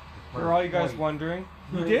 For all you guys wondering,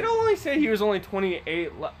 he did only say he was only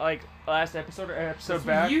 28, like last episode or episode That's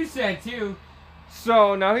back. what you said too.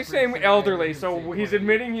 So now he's saying Pretty sure elderly. I didn't So say he's 28.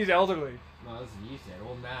 admitting he's elderly. No, that's what you said.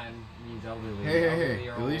 Old man means elderly. Hey, Elderly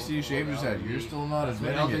or at least old- you shaved old his head. elderly. You're still not That's what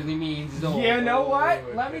admitting it. elderly means. Is old. You know what?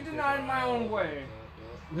 Oh, Let me okay. deny it my own way.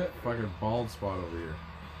 Fucking bald spot over here.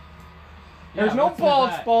 There's Yeah, no what's with bald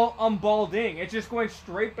that? spot. I'm balding. It's just going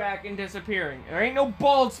straight back and disappearing. There ain't no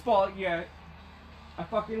bald spot yet. I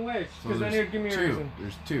fucking wish, So because then there's it'd give me a two. reason.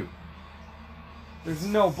 There's two. There's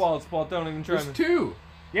no bald spot. Don't even try There's me. two.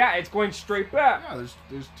 Yeah, it's going straight back. Yeah,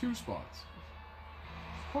 there's two spots.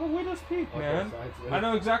 It's called widow's peak, Okay, man. sides, I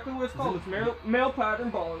know exactly what it's called. It's male pattern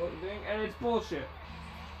balding, and it's bullshit.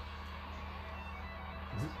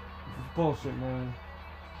 It's bullshit, man.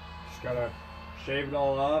 Just gotta shave it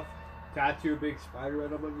all off. Tattoo a big spider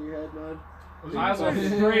web up on your head, man. I will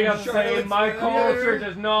straight up say my culture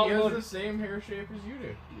does not He has look. the same hair shape as you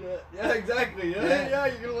do. Yeah, exactly. Yeah,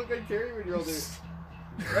 you're gonna look like Terry when you're older.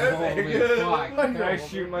 Holy fuck. Can I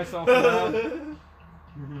shoot myself now?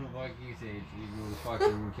 Fuck you, Sage. You will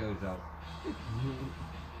fucking kill yourself.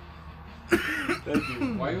 Thank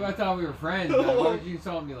you. Why you I thought we were friends? Man? Why would you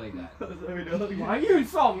insult me like that? Why you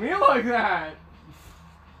insult me like that?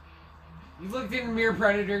 You looked in the mirror,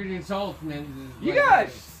 predator, and insult me. You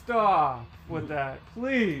guys stop with that,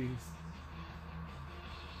 please.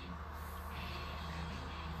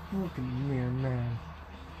 Look in the mirror, man.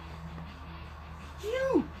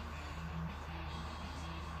 You.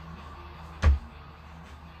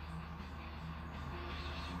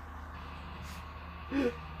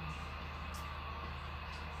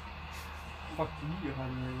 Fuck you,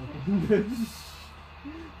 honey, bitch.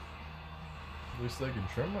 At least they can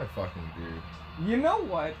trim my fucking beard. You know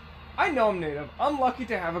what? I know I'm native. I'm lucky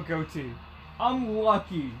to have a goatee. I'm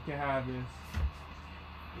lucky to have this.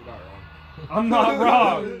 You're not wrong. I'm not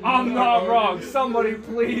wrong. I'm not wrong. Somebody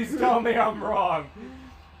please tell me I'm wrong.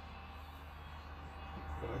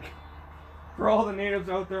 For all the natives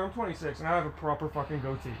out there, I'm 26 and I have a proper fucking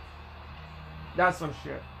goatee. That's some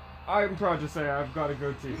shit. I'm proud to say I've got a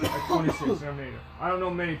goatee at 26 and I'm native. I don't know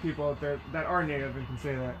many people out there that are native and can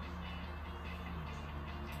say that.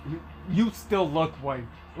 You still look white.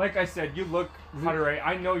 Like I said, you look Hutterite.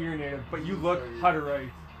 I know you're native, but you look Hutterite.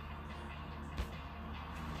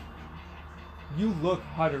 You look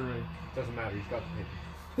Hutterite. Doesn't matter, he's got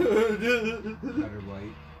the paper. Better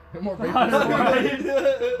white. More paper.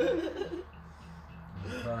 Hutterite.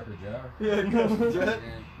 Cracker Jack. Yeah, no. Yeah,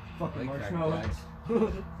 Fucking like marshmallow. Jacks.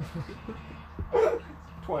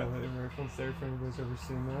 Twilight reference there if anybody's ever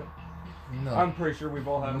seen that. No. I'm pretty sure we've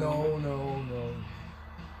all had a moment. No.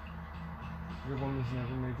 Your woman's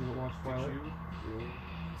never made you watch Twilight.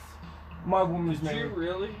 My woman's Did you never.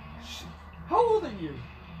 really? How old are you?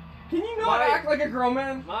 Can you not My- act like a grown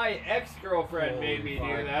man? My ex-girlfriend made me Holy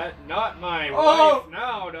do fuck. that, not my Oh! wife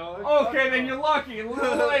now, dog. Okay, then you're lucky.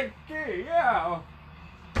 Like, okay, yeah.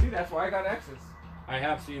 See, that's why I got exes. I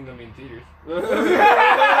have seen them in theaters. With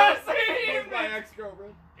my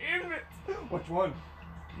ex-girlfriend. Which one?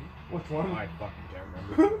 Which one? I fucking can't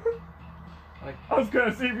remember. I was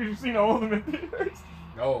gonna see if you've seen all of them in theaters.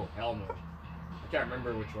 No, hell no. I can't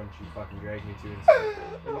remember which one she fucking dragged me to. I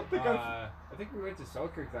don't think I think we went to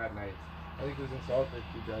Selkirk that night. I think it was in Selkirk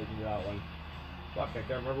she dragged me to that one. Fuck, I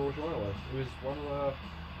can't remember which one it was. It was one of the...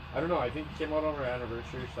 I don't know, I think it came out on our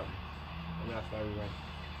anniversary or something. And that's why we went.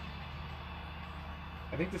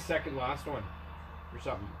 I think the second last one. Or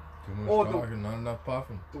something. Too much Oh, talking, not enough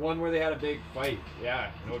puffing. The one where they had a big fight.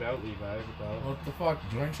 Yeah, no doubt, Levi. But, What the fuck?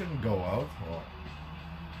 Joint shouldn't go out. Oh.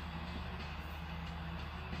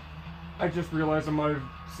 I just realized I might have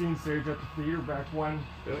seen Sage at the theater back when.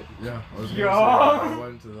 really? Yeah, I was Yeah. gonna say I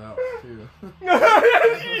went to that too.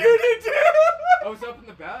 You did too! I was up in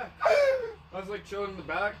the back. I was like chilling in the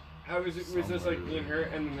back. It was just like me and her,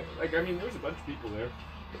 and like I mean there was a bunch of people there.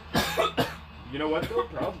 You know what though?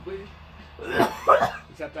 Probably.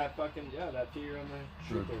 It's at that fucking that theater on the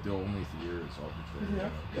Sure, street there. the only theater is off the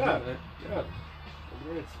Yeah. Yeah.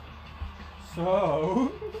 It's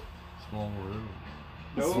So, Small room.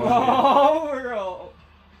 no. small world.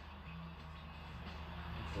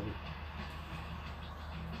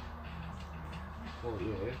 Oh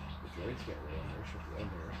yeah, the joints get real on there. Should be in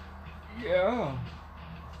there. Yeah.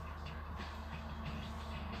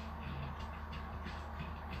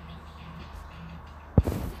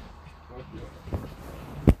 Fuck yeah.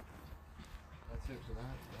 That's it for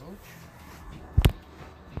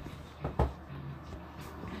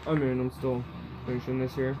that. I mean, I'm still finishing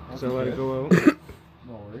this here, so I That's let it okay. go out.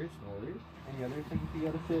 No worries, no worries. Any other things you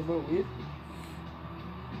gotta say about weed?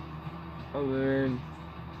 Other than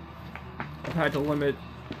I've had to limit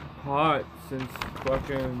pot since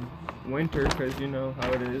fucking winter, because you know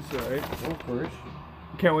how it is, right? Of course.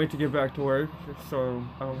 Can't wait to get back to work, so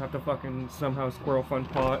I don't have to fucking somehow squirrel fund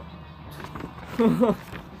pot.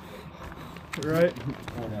 Right?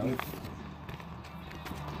 Oh, no.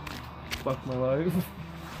 Fuck my life.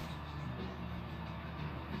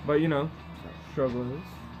 But you know, struggle is.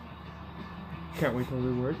 Can't wait till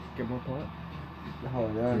we work, get more pot.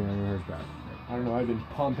 Oh, yeah. I don't know, I've been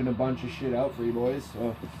pumping a bunch of shit out for you boys,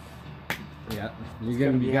 so. Yeah. It's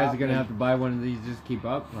gonna be You guys are gonna happening. have to buy one of these just to keep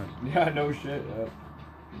up. Or? Yeah, no shit.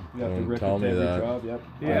 You have to Don't rip tell it to me every that. job, yep.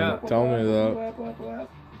 Yeah. Tell me that.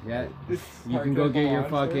 Yeah. This You can go get your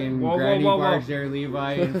fucking Whoa, whoa, granny whoa, whoa. bars there,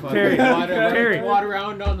 Levi, and fucking Terry, Terry. water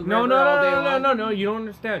around on the No, river no, all day no, no, long. no, no, you don't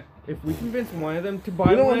understand. If we convince one of them to buy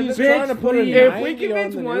You know one, he's of them, trying to put a if we 90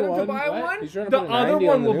 convince on the one new of them to one. buy What? one, He's trying to the put a other 90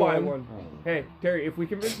 one on the will new buy one. one. Hey, Terry, if we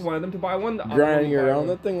convince one of them to buy one, the other Grinding one will buy around one.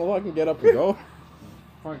 that thing will fucking get up and go.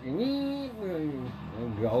 Fucking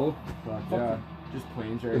and go. Fuck yeah. Just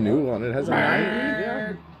planes right The new one, it has a 90.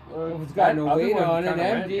 Yeah. If it's got no weight on it,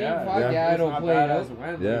 empty. Fuck yeah, I don't play it. it. As it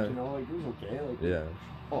went, Yeah. like, you know, like it was okay. Like,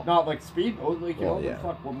 Yeah. Not like speedboat, like you Well, know, yeah.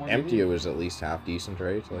 but fuck, what more? Empty, do you it was at least half decent,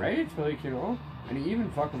 right? need? Right? Like, you know, and he even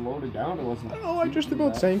fucking loaded down. It wasn't. Oh, I just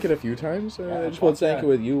about sank it a few times. Yeah, I just about fuck sank that. it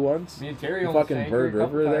with you once. Me and Terry The almost fucking sank Bird her a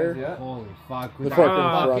couple River times, there. Yeah. Holy fuck. The With fucking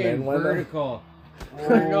that front fucking end went up. vertical. Oh,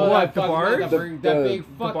 No, what, that the fucking- barge? That, The- that the- big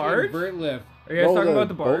the fucking barge? vert lift. Are you guys No, talking the about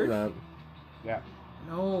the boat barge? ramp.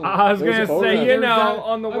 No. I was There was gonna a boat say, ramp. you There's know, that-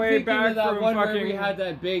 on the I'm way thinking back of that from one where fucking. we had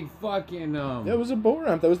that big fucking Yeah, it was a boat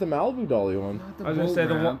ramp. That was the Malibu Dolly one. Not the I was gonna boat say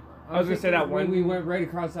the ramp. one- I was gonna say thinking that when one- we went right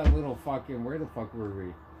across that little fucking. Where the fuck were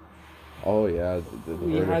we? Oh yeah, the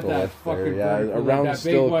We had vertical that lift fucking there. Yeah, vertical, around that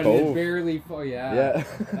Still big one that Cove. barely. Yeah. Yeah.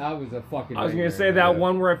 That was a fucking. I was gonna nightmare. say that Yeah.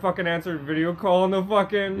 one where I fucking answered video call on the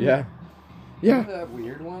fucking. Yeah. Yeah. That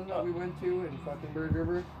weird one that we went to in fucking Bird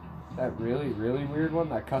River. That really, really weird one.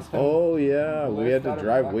 That custom. Oh yeah, we had Lift to out of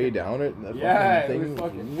drive fucking- way down it. And that Yeah, fucking it thing was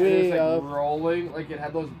fucking way it was up. like rolling, like it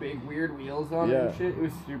had those big weird wheels on it Yeah. and shit. It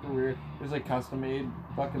was super weird. It was like custom made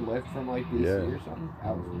fucking lift from like BC Yeah. or something.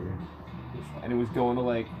 That was weird. And it was going to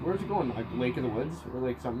like, where was it going? Like Lake of the Woods or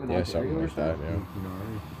like something in Yeah, Ontario something or like that. something?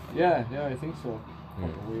 Yeah. Yeah, I think so. Yeah.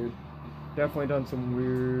 Fucking weird. Definitely done some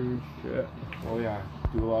weird shit. Oh yeah,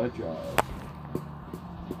 do a lot of jobs.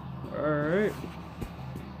 Alright.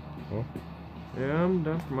 Well. Yeah, I'm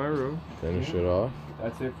done for my row. Finish it off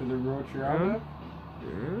That's it for the Road Roundup.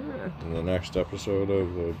 Yeah. in the next episode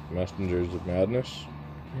of the Messengers of Madness.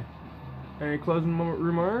 Any closing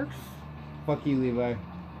remarks? Fuck you, Levi.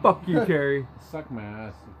 Fuck you, Terry. Suck my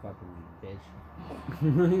ass, you fucking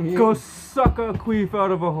bitch. Go suck a queef out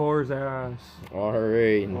of a whore's ass. All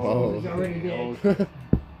right. Oh, he's No. already dead.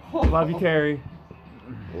 Love you, Terry.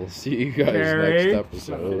 We'll see you guys Terry. next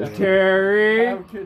episode. Terry.